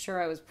 I'm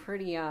sure I was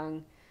pretty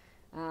young.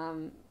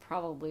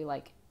 Probably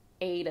like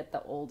 8 at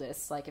the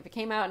oldest. Like if it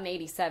came out in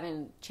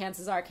 87,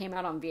 chances are it came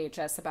out on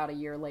VHS about a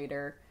year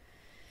later.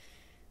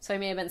 So I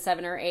may have been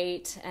 7 or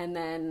 8, and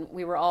then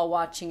we were all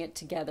watching it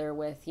together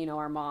with, you know,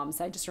 our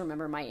moms. I just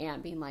remember my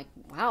aunt being like,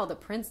 wow, the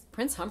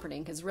Prince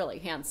Humperdinck is really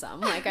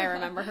handsome. Like I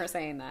remember her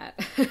saying that.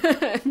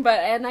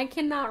 And I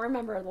cannot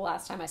remember the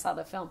last time I saw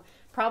the film.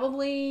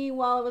 Probably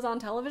while it was on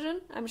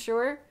television, I'm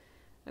sure.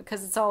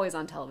 Because it's always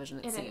on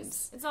television, it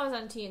seems. It's always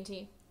on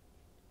TNT.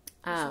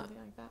 Or something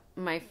like that.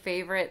 My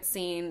favorite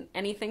scene,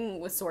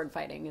 anything with sword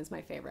fighting is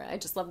my favorite. I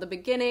just love the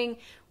beginning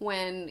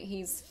when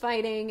he's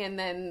fighting and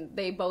then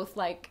they both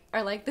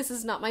are like, this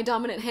is not my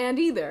dominant hand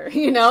either,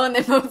 you know, and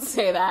they both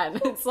say that.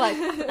 And it's like,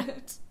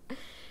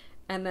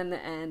 and then the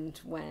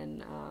end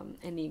when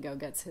Inigo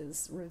gets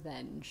his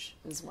revenge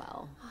as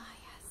well. Ah,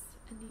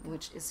 yes, Inigo.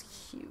 Which is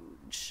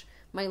huge.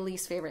 My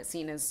least favorite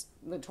scene is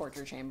the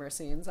torture chamber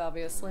scenes,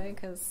 obviously,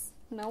 because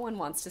no one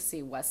wants to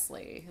see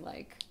Wesley,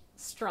 like,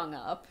 strung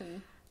up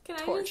and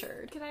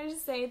tortured. Can I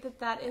just say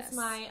that is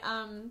my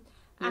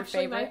Your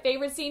actually favorite? my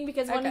favorite scene,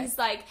 because when Okay. he's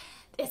like,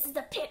 this is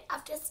the pit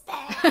of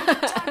despair.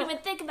 Don't even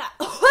think about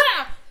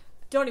it.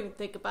 Don't even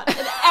think about it.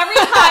 And every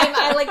time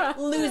I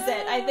lose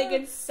it. I think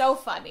it's so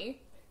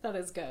funny. That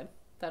is good.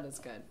 That is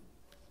good.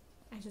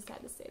 I just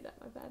had to say that,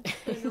 my bad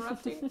for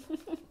interrupting.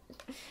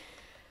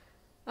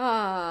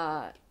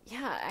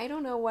 Yeah, I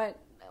don't know what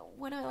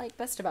I like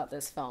best about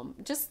this film.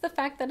 Just the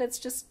fact that it's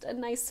just a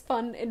nice,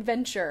 fun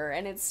adventure,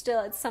 and it's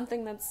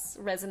something that's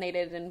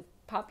resonated in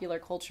popular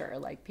culture.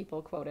 Like,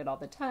 people quote it all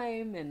the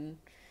time, and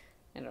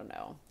I don't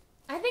know.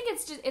 I think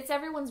it's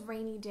everyone's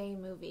rainy day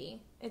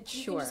movie. You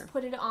can just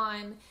put it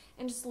on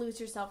and just lose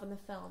yourself in the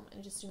film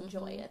and just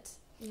enjoy it.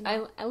 You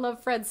know? I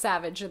love Fred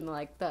Savage and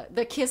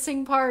the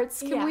kissing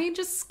parts. Can we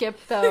just skip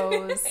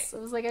those? I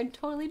was like, I'd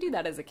totally do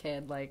that as a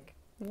kid. Like,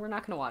 we're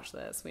not going to watch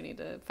this. We need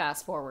to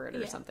fast forward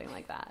or something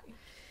like that.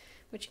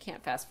 Which you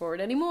can't fast forward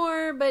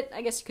anymore, but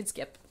I guess you could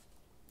skip.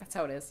 That's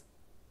how it is.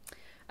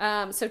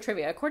 So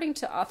trivia. According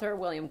to author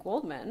William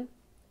Goldman,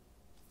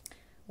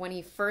 when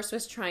he first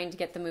was trying to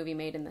get the movie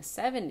made in the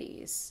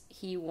 70s,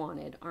 he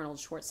wanted Arnold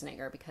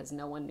Schwarzenegger, because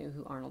no one knew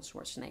who Arnold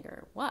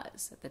Schwarzenegger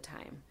was at the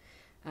time,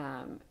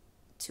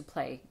 to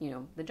play, you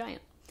know, the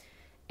giant.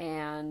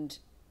 And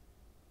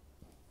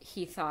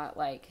he thought,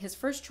 like, his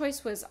first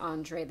choice was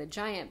Andre the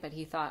Giant, but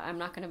he thought, I'm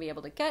not going to be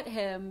able to get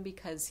him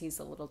because he's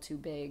a little too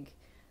big.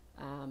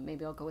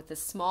 Maybe I'll go with the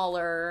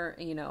smaller,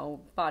 you know,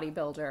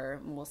 bodybuilder,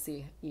 and we'll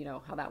see, you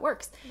know, how that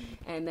works.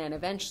 Mm-hmm. And then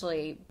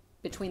eventually,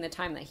 between the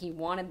time that he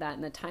wanted that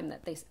and the time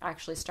that they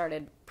actually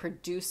started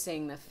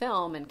producing the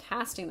film and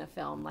casting the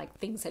film, like,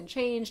 things had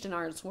changed, and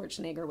Arnold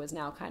Schwarzenegger was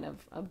now kind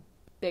of a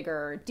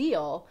bigger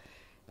deal.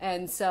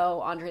 And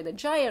so Andre the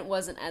Giant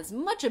wasn't as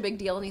much a big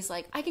deal, and he's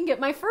like, I can get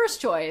my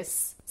first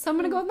choice, so I'm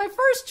going to go with my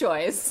first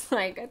choice.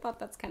 Like, I thought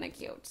that's kind of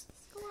cute.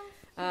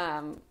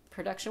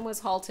 Production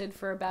was halted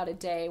for about a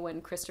day when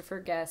Christopher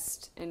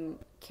Guest and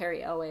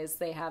Cary Elwes,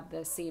 they have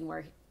this scene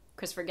where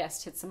Christopher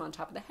Guest hits him on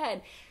top of the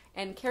head,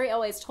 and Cary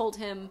Elwes told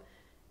him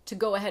to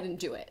go ahead and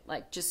do it.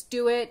 Like, just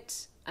do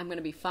it. I'm going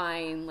to be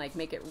fine. Like,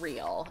 make it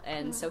real.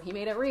 And so he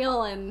made it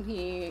real, and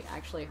he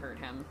actually hurt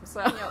him.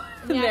 So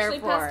he actually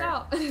passed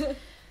out.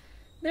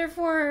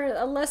 Therefore,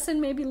 a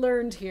lesson may be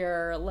learned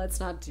here.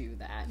 Let's not do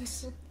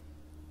that.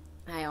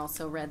 I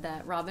also read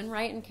that Robin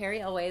Wright and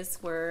Cary Elwes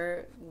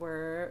were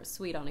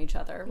sweet on each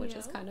other, which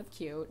is kind of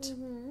cute.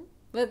 Mm-hmm.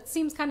 But it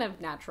seems kind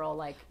of natural.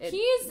 Like,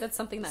 that's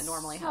something that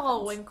normally happens.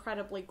 So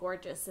incredibly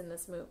gorgeous in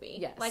this movie.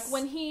 Yes. Like,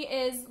 when he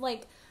is,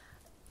 like,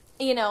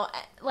 you know,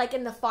 like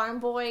in the farm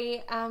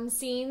boy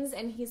scenes,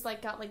 and he's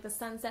like got like the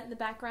sunset in the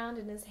background,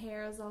 and his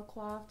hair is all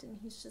coiffed, and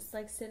he's just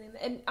like sitting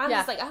there. And I'm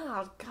just like,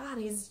 oh God,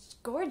 he's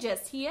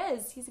gorgeous. He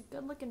is. He's a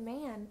good looking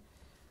man.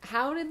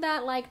 How did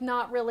that, like,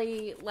 not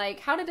really, like,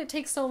 how did it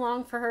take so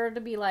long for her to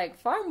be like,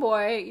 farm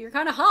boy, you're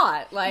kind of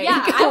hot? Like,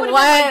 yeah, I would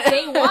have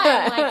been like, day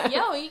one, like,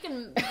 yo, you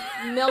can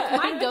milk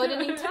my goat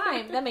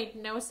anytime. That made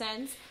no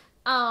sense.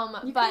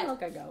 You but can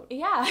milk a goat.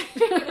 Yeah.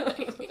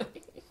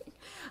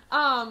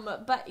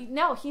 But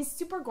no, he's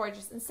super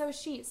gorgeous, and so is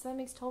she. So that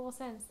makes total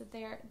sense that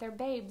they're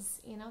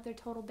babes, you know, they're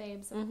total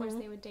babes. Of course,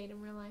 they would date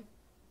in real life.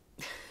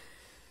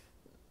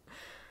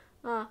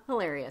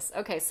 Hilarious.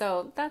 Okay,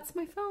 so that's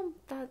my film.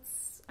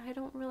 I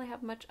don't really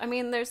have much. I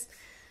mean,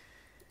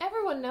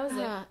 Everyone knows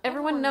it.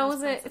 Everyone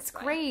knows it. It's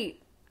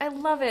great. I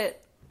love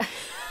it.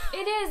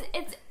 It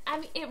is. I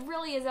mean, it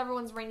really is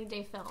everyone's rainy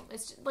day film.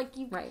 It's just, like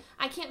you. Right.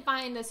 I can't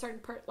find a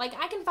certain like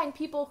I can find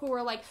people who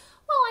are like,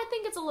 well, I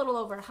think it's a little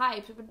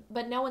overhyped,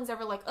 but no one's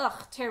ever like,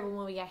 ugh, terrible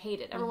movie, I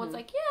hate it. Everyone's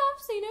like, yeah,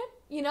 I've seen it.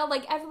 You know,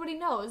 like everybody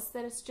knows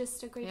that it's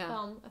just a great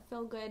film, a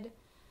feel good,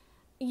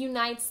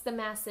 unites the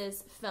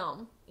masses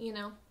film. You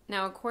know.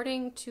 Now,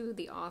 according to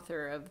the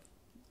author of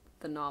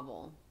the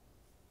novel,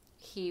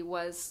 he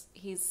was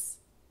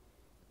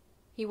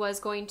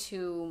going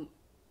to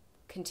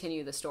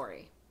continue the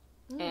story.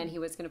 And he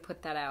was going to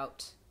put that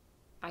out,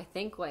 I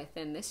think,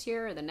 within this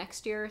year or the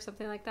next year or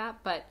something like that.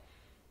 But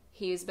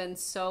he's been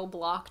so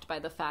blocked by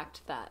the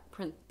fact that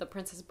The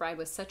Princess Bride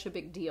was such a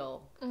big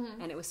deal.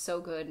 And it was so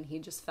good. And he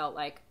just felt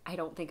like, I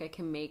don't think I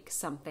can make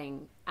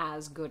something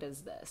as good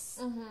as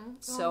this.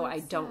 So I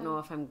don't know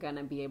if I'm going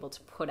to be able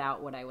to put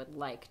out what I would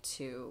like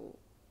to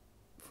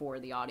for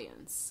the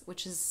audience,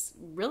 which is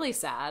really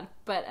sad.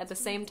 But at the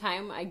same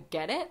time, I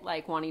get it,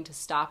 like wanting to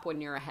stop when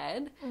you're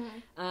ahead.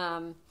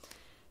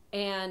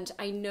 And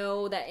I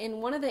know that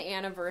in one of the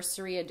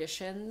anniversary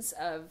editions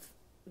of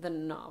the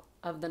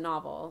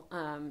novel,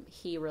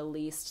 he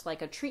released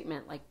like a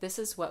treatment, like this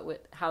is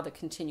how the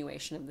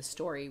continuation of the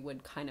story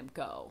would kind of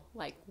go.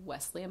 Like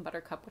Wesley and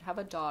Buttercup would have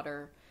a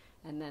daughter,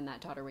 and then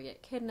that daughter would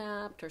get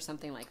kidnapped or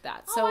something like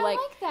that. Oh, so I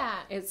like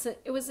that.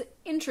 It was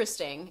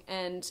interesting,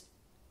 and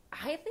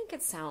I think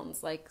it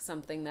sounds like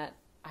something that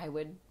I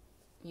would,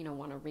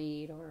 want to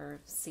read or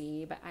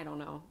see, but I don't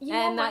know.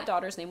 That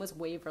daughter's name was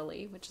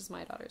Waverly, which is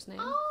my daughter's name.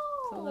 Oh,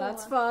 so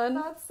that's fun.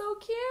 That's so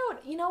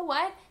cute. You know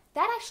what?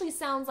 That actually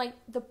sounds like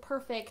the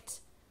perfect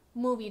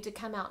movie to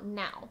come out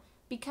now.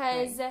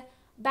 Because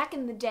back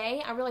in the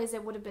day, I realized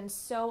it would have been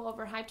so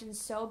overhyped and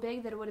so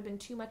big that it would have been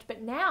too much.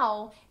 But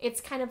now, it's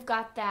kind of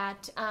got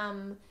that,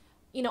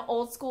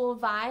 old school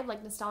vibe,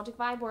 like nostalgic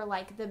vibe, where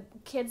like the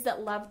kids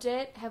that loved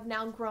it have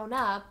now grown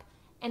up.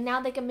 And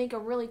now they can make a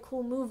really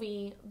cool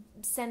movie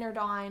centered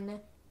on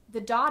the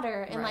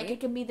daughter. And, like, it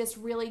can be this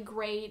really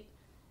great,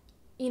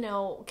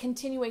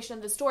 continuation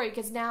of the story.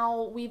 Because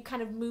now we've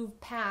kind of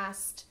moved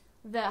past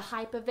the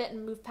hype of it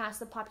and moved past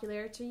the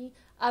popularity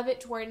of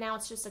it to where now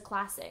it's just a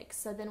classic.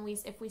 So then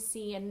if we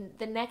see in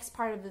the next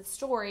part of the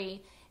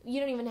story, you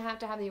don't even have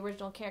to have the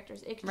original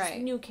characters. It's just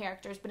new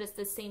characters, but it's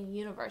the same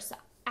universe. So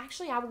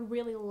actually, I would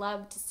really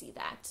love to see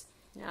that.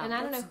 Yeah, and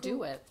I don't know.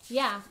 Do it.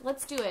 Yeah,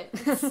 let's do it.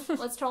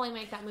 Let's totally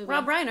make that movie.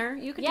 Rob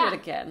Reiner, you could do it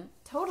again.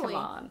 Totally.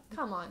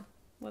 Come on.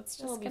 Let's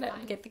just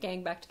get the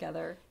gang back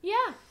together.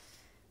 Yeah.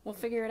 We'll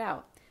figure it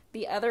out.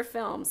 The other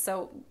films,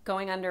 so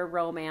going under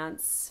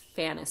romance,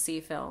 fantasy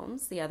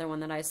films, the other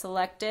one that I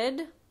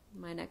selected,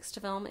 my next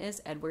film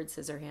is Edward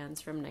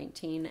Scissorhands from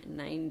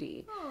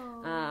 1990.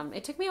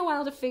 It took me a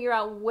while to figure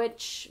out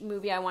which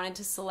movie I wanted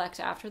to select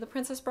after The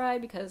Princess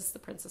Bride, because The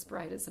Princess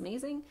Bride is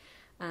amazing.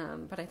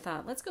 But I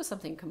thought, let's go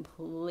something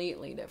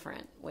completely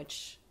different,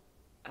 which,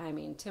 I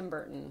mean, Tim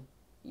Burton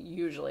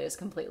usually is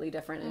completely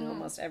different in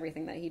almost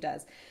everything that he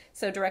does.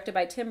 So directed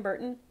by Tim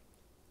Burton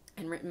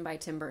and written by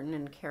Tim Burton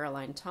and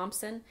Caroline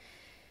Thompson.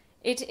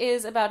 It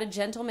is about a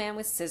gentleman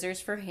with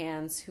scissors for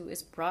hands who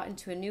is brought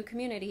into a new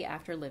community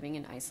after living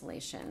in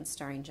isolation,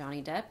 starring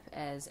Johnny Depp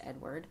as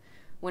Edward,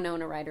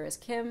 Winona Ryder as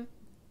Kim,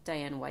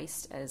 Diane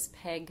Weist as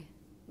Peg,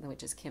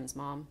 which is Kim's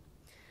mom,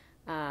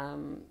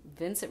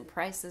 Vincent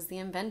Price as the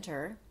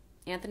inventor,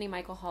 Anthony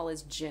Michael Hall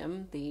as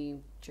Jim, the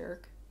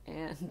jerk,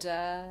 and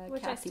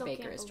Kathy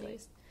Baker as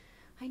Joyce.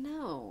 I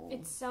know.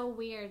 It's so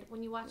weird.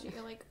 When you watch it,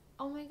 you're like,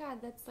 oh my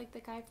god, that's like the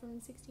guy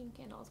from 16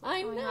 Candles.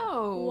 I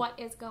know. What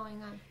is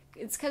going on?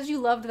 It's because you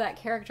loved that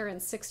character in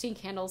 16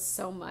 Candles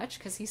so much,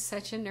 because he's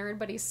such a nerd,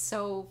 but he's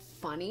so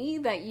funny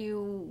that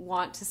you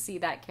want to see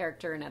that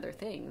character in other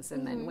things.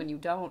 And then when you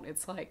don't,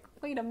 it's like,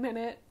 wait a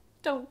minute.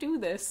 Don't do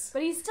this.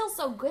 But he's still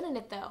so good in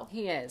it, though.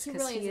 He is. He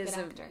really is a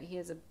good actor. He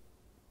is a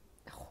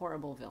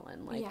horrible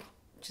villain.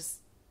 Just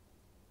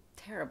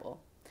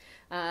terrible.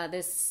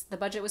 The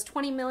budget was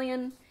 $20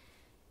 million.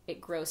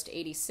 It grossed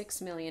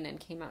 $86 million and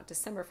came out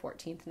December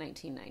 14th,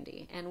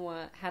 1990, and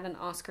had an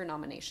Oscar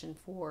nomination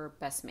for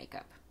Best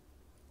Makeup.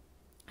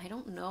 I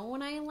don't know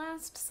when I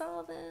last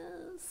saw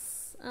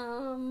this,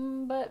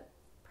 but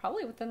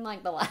probably within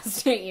like the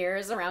last 8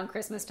 years, around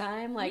Christmas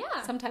time.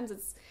 Sometimes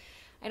it's.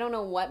 I don't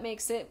know what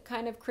makes it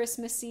kind of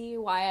Christmassy,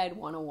 why I'd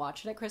want to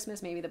watch it at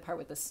Christmas. Maybe the part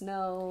with the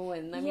snow,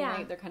 and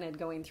they're kind of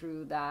going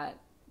through that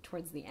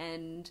towards the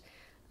end,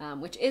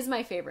 which is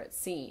my favorite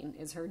scene,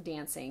 is her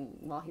dancing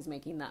while he's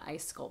making the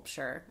ice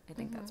sculpture. I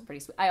think that's pretty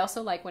sweet. I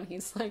also like when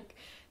he's like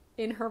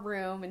in her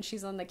room and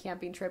she's on the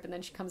camping trip, and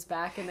then she comes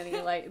back and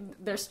then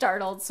they're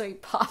startled, so he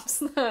pops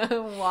the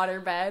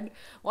waterbed.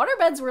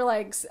 Waterbeds were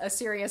like a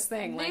serious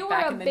thing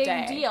back in the day. They were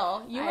a big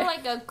deal. You were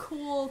like a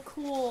cool,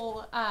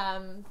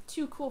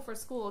 too cool for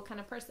school kind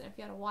of person if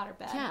you had a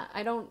waterbed. Yeah,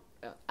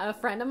 a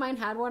friend of mine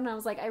had one, and I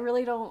was like, I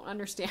really don't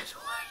understand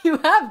why you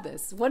have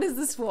this. What is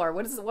this for?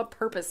 What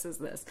purpose is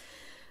this?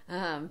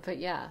 But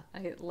yeah,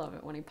 I love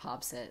it when he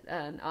pops it.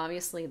 And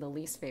obviously the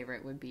least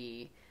favorite would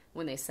be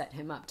when they set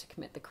him up to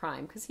commit the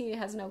crime, because he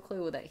has no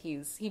clue that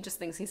he just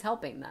thinks he's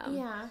helping them.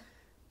 Yeah.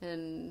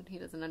 And he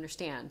doesn't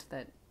understand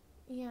that.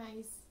 Yeah,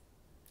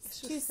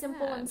 he's too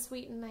simple and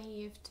sweet and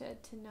naive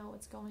to know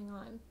what's going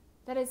on.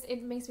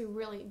 It makes me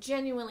really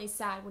genuinely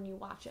sad when you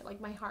watch it. Like,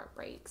 my heart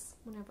breaks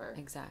whenever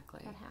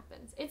that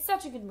happens. It's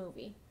such a good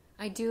movie.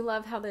 I do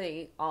love how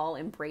they all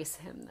embrace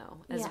him, though,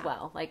 as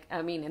well. Like,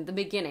 I mean, in the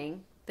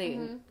beginning,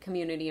 the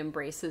community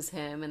embraces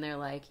him, and they're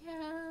like,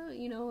 yeah,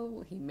 you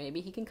know,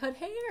 maybe he can cut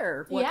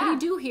hair. What can he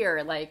do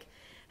here? Like,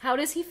 how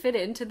does he fit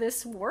into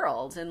this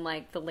world? And,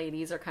 like, the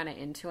ladies are kind of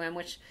into him,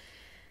 which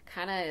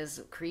kind of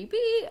is creepy.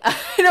 I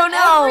don't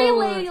know. Every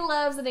lady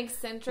loves an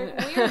eccentric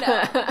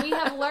weirdo. We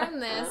have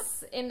learned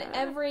this in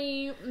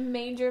every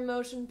major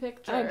motion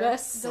picture. I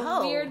guess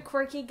so. The weird,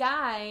 quirky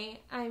guy.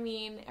 I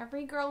mean,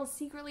 every girl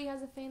secretly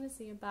has a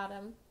fantasy about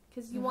him.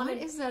 What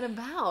is that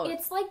about?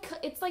 It's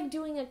like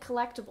doing a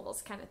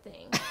collectibles kind of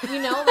thing. You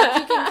know,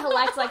 like you can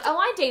collect, like, oh,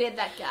 I dated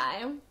that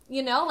guy.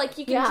 You know, like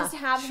you can just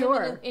have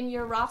him in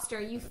your roster.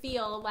 You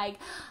feel like,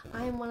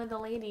 I am one of the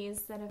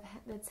ladies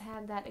that's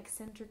had that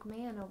eccentric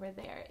man over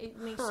there. It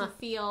makes you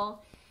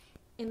feel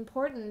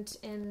important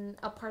in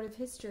a part of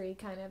history,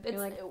 kind of. It's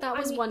like, that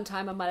was one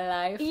time of my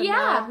life, and yeah,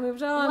 now I've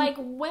moved on. Like,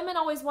 women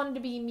always wanted to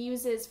be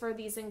muses for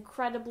these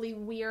incredibly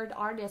weird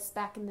artists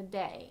back in the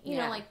day. You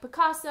know, like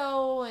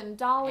Picasso and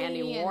Dali.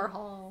 Andy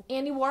Warhol.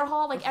 Andy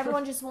Warhol. Like,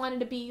 everyone just wanted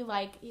to be,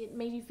 like, it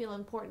made you feel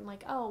important.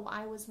 Like, oh,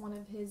 I was one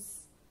of his,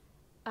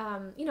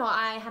 you know,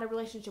 I had a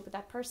relationship with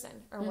that person,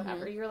 or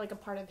whatever. You're, like, a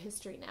part of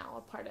history now,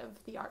 a part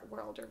of the art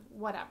world, or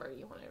whatever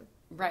you want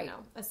to, you know,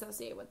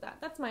 associate with that.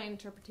 That's my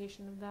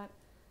interpretation of that.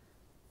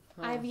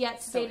 Oh, I've yet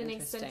to date an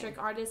eccentric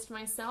artist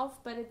myself,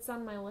 but it's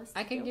on my list.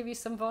 I can give you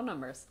some phone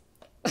numbers.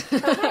 Okay,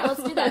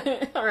 let's do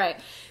that. All right.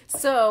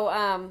 So,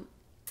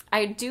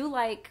 I do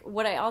like,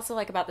 what I also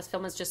like about this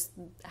film is just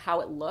how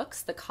it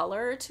looks, the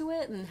color to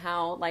it, and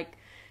how, like,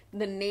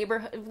 the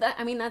neighborhood,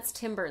 that's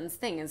Tim Burton's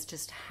thing, is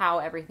just how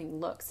everything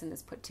looks and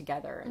is put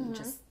together, and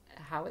just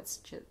how it's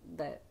just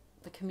the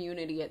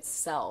community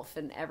itself,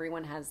 and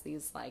everyone has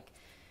these, like,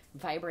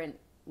 vibrant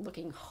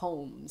looking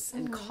homes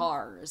and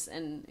cars,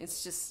 and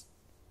it's just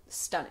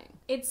stunning.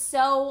 It's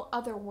so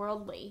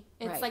otherworldly.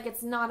 It's like,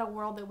 it's not a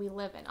world that we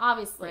live in.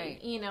 Obviously,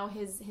 you know,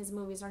 his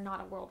movies are not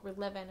a world we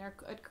live in, or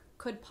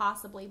could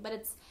possibly, but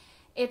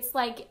it's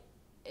like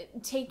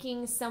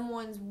taking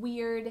someone's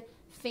weird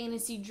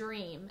fantasy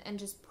dream and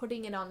just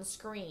putting it on the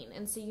screen,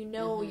 and so you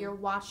know you're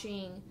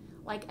watching,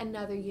 like,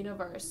 another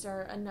universe,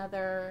 or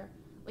another,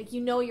 like,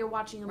 you know you're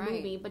watching a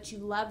movie, but you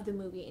love the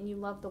movie and you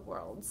love the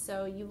world,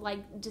 so you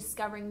like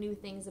discovering new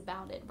things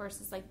about it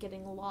versus, like,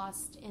 getting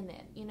lost in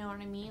it. You know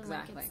what I mean?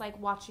 Exactly. Like, it's like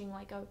watching,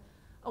 like,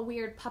 a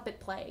weird puppet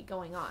play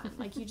going on.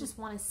 Like, you just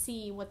want to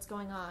see what's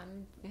going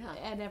on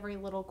at every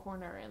little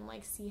corner, and,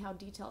 like, see how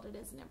detailed it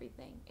is and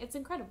everything. It's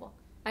incredible.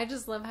 I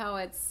just love how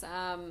it's,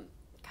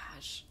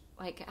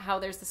 like, how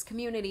there's this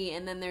community,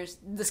 and then there's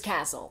this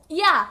castle.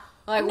 Yeah.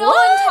 Like, no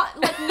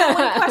what? No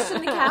one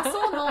questioned the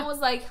castle. No one was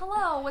like,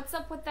 hello, what's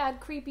up with that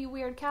creepy,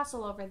 weird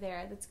castle over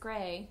there that's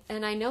gray?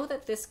 And I know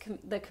that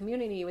the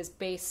community was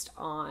based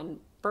on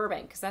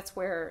Burbank, because that's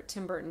where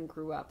Tim Burton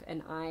grew up,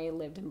 and I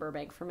lived in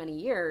Burbank for many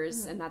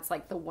years, and that's,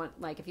 like, the one,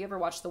 like, if you ever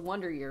watch The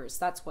Wonder Years,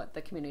 that's what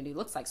the community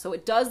looks like. So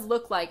it does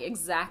look like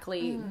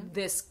exactly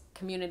this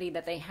community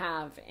that they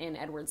have in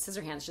Edward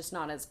Scissorhands, just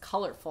not as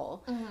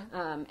colorful.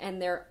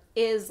 And there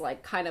is,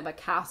 like, kind of a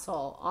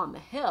castle on the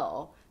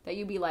hill that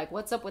you'd be like,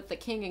 what's up with the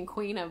king and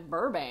queen of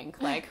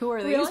Burbank? Like, who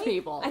are these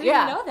people? I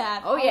didn't know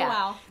that. Oh, yeah.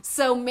 Wow.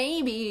 So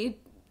maybe,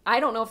 I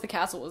don't know if the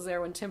castle was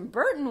there when Tim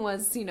Burton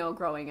was, you know,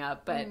 growing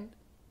up, but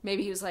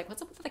maybe he was like,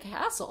 what's up with the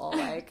castle?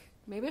 Like,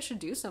 maybe I should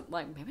do something,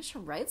 like, maybe I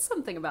should write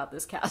something about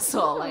this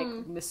castle, like,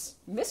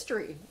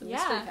 mystery, the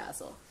mystery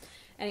castle.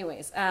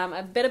 Anyways,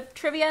 a bit of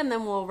trivia, and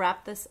then we'll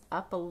wrap this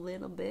up a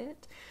little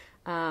bit.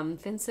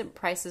 Vincent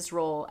Price's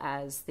role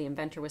as the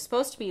inventor was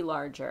supposed to be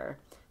larger,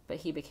 but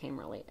he became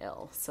really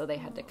ill, so they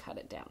had to cut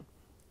it down,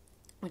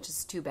 which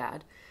is too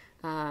bad.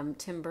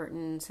 Tim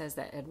Burton says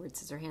that Edward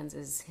Scissorhands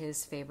is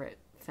his favorite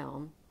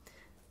film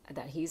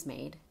that he's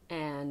made,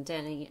 and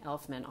Danny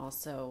Elfman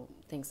also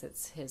thinks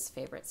it's his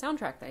favorite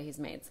soundtrack that he's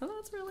made, so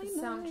that's really nice.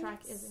 The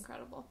soundtrack is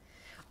incredible.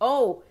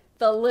 Oh,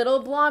 the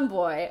little blonde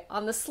boy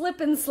on the slip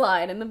and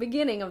slide in the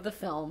beginning of the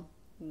film,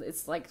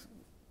 it's like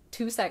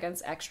 2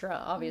 seconds extra,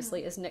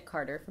 obviously, is Nick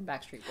Carter from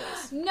Backstreet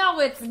Boys. No,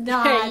 it's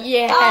not.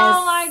 Yes.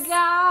 Oh my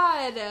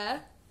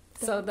god.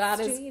 So that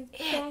is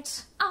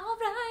it. All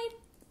right.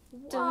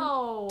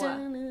 Whoa.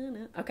 Dun, dun,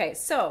 dun. Okay,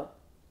 so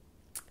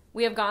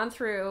we have gone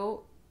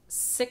through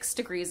 6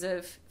 degrees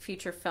of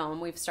feature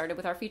film. We've started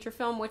with our feature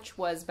film, which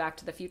was Back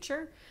to the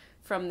Future.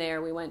 From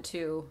there, we went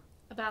to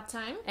About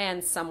Time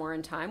and Somewhere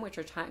in Time, which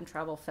are time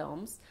travel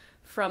films.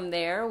 From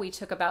there, we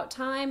took About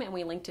Time and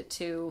we linked it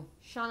to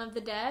Shaun of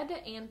the Dead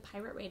and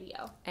Pirate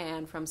Radio.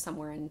 And from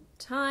Somewhere in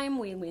Time,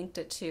 we linked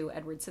it to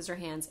Edward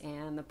Scissorhands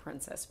and The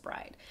Princess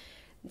Bride.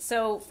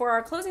 So for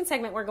our closing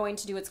segment, we're going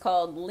to do what's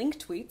called Link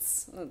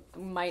Tweets.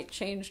 Might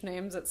change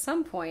names at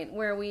some point,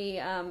 where we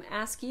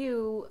ask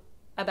you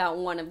about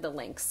one of the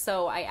links.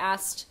 So I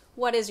asked,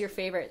 what is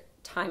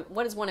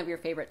one of your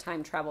favorite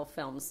time travel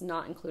films,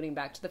 not including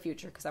Back to the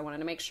Future, because I wanted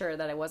to make sure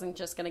that I wasn't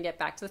just going to get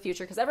Back to the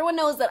Future, because everyone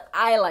knows that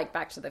I like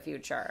Back to the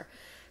Future.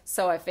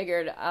 So I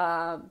figured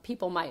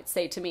people might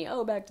say to me,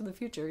 oh, Back to the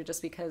Future,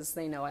 just because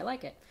they know I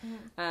like it.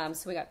 Mm-hmm.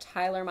 So we got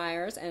Tyler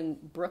Myers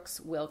and Brooks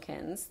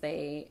Wilkins.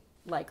 They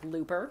like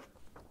Looper.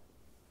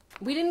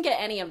 We didn't get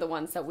any of the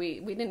ones that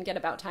we didn't get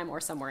About Time or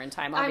Somewhere in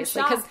Time,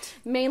 obviously, because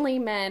mainly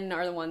men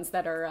are the ones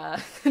that are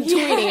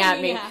tweeting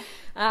at me.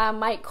 Yeah.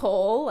 Mike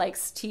Cole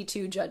likes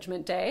T2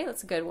 Judgment Day.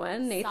 That's a good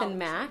one. Nathan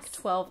Mack,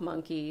 12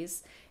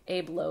 Monkeys.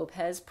 Abe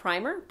Lopez,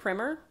 Primer.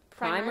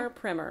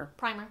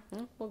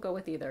 We'll go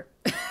with either.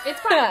 It's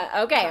Primer.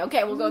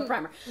 Okay, we'll go with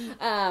Primer.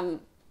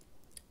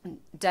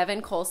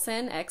 Devin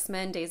Colson,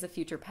 X-Men Days of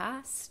Future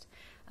Past.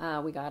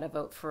 We got a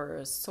vote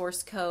for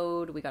Source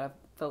Code. We got a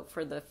vote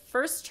for the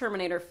first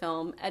Terminator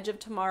film, Edge of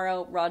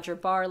Tomorrow. Roger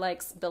Barr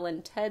likes Bill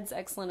and Ted's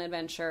Excellent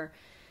Adventure.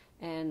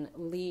 And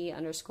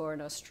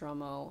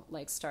Lee_Nostromo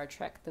likes Star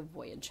Trek The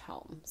Voyage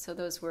Home. So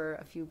those were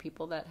a few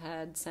people that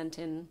had sent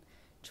in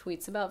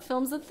tweets about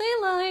films that they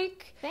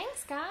like.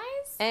 Thanks,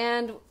 guys.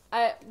 And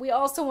we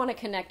also want to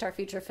connect our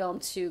feature film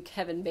to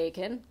Kevin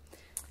Bacon.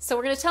 So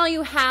we're going to tell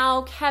you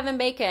how Kevin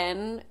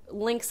Bacon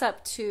links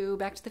up to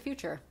Back to the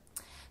Future.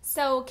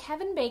 So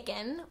Kevin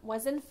Bacon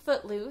was in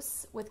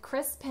Footloose with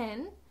Chris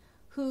Penn,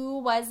 who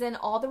was in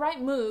All the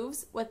Right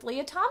Moves with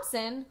Leah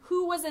Thompson,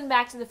 who was in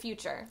Back to the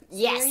Future. So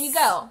yes. There you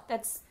go.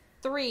 That's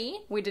 3.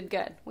 We did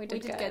good. We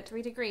did good.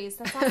 3 degrees.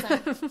 That's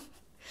awesome.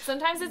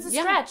 Sometimes it's a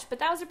stretch, but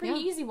that was a pretty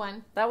easy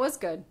one. That was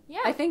good. Yeah.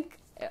 I think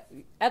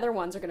other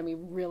ones are going to be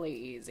really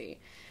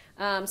easy.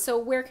 So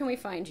where can we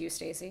find you,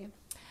 Stacy?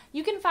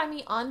 You can find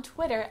me on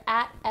Twitter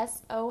at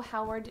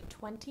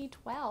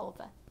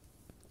SOHoward2012.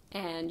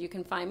 And you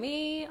can find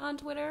me on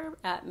Twitter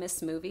at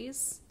Miss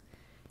Movies.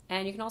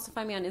 And you can also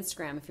find me on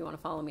Instagram if you want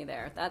to follow me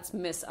there. That's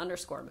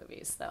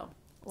Miss_movies, though.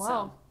 Wow.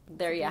 So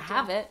there you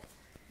have it.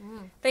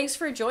 Thanks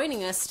for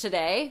joining us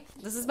today.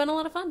 This has been a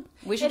lot of fun.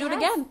 We should do it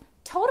again.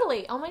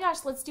 Totally. Oh my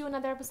gosh, let's do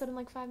another episode in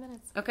like 5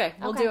 minutes. Okay,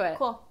 we'll do it.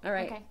 Cool. All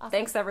right. Okay, awesome.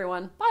 Thanks,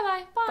 everyone.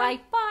 Bye-bye. Bye. Bye.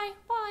 Bye.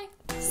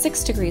 Bye.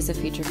 6 Degrees of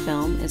Feature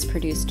Film is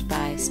produced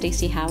by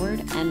Stacy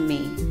Howard and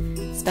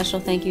me. Special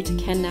thank you to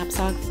Ken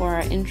Knapsaug for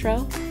our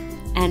intro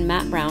and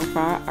Matt Brown for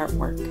our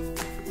artwork.